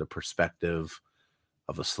War from the perspective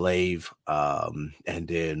of a slave. And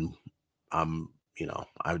then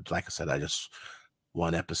like I said, I just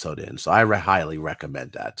 1 episode in, so I highly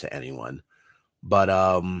recommend that to anyone. But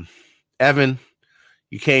Evan,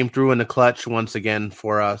 you came through in the clutch once again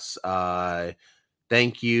for us.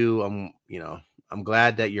 Thank you. I'm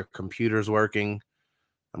glad that your computer's working.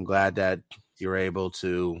 I'm glad that you're able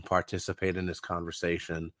to participate in this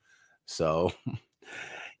conversation. So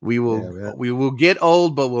we will get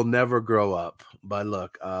old, but we'll never grow up. But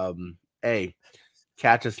look, hey,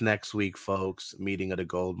 catch us next week, folks. Meeting of the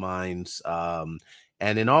Gold Mines. And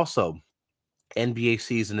then also NBA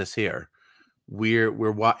season is here. We're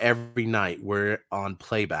every night we're on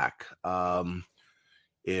playback.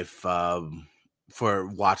 For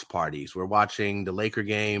watch parties, we're watching the Laker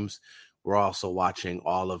games. We're also watching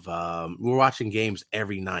we're watching games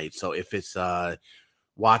every night. So if it's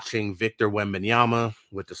watching Victor Wembanyama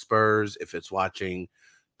with the Spurs, if it's watching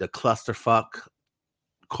the clusterfuck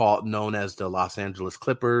known as the Los Angeles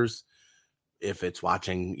Clippers, if it's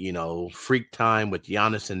watching, Freak Time with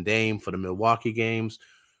Giannis and Dame for the Milwaukee games,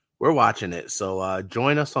 we're watching it. So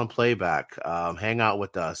join us on Playback. Hang out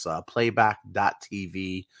with us.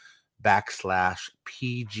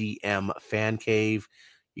 Playback.tv/PGM Fan Cave.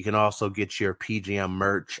 You can also get your PGM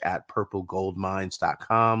merch at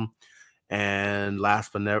purplegoldmines.com. And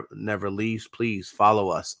last but never least, please follow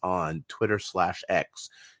us on Twitter/X,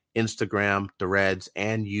 Instagram, Threads,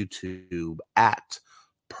 and YouTube at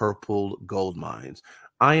Purple Gold Mines.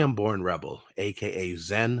 I am Born Rebel, aka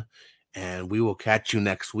Zen, and we will catch you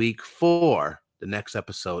next week for the next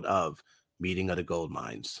episode of Meeting of the Gold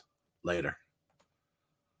Mines. Later.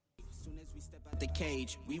 The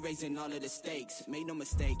cage, we raising all of the stakes. Make no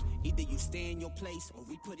mistake, either you stay in your place or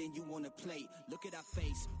we putting you on a plate. Look at our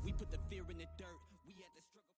face, we put the fear in the dirt. We at the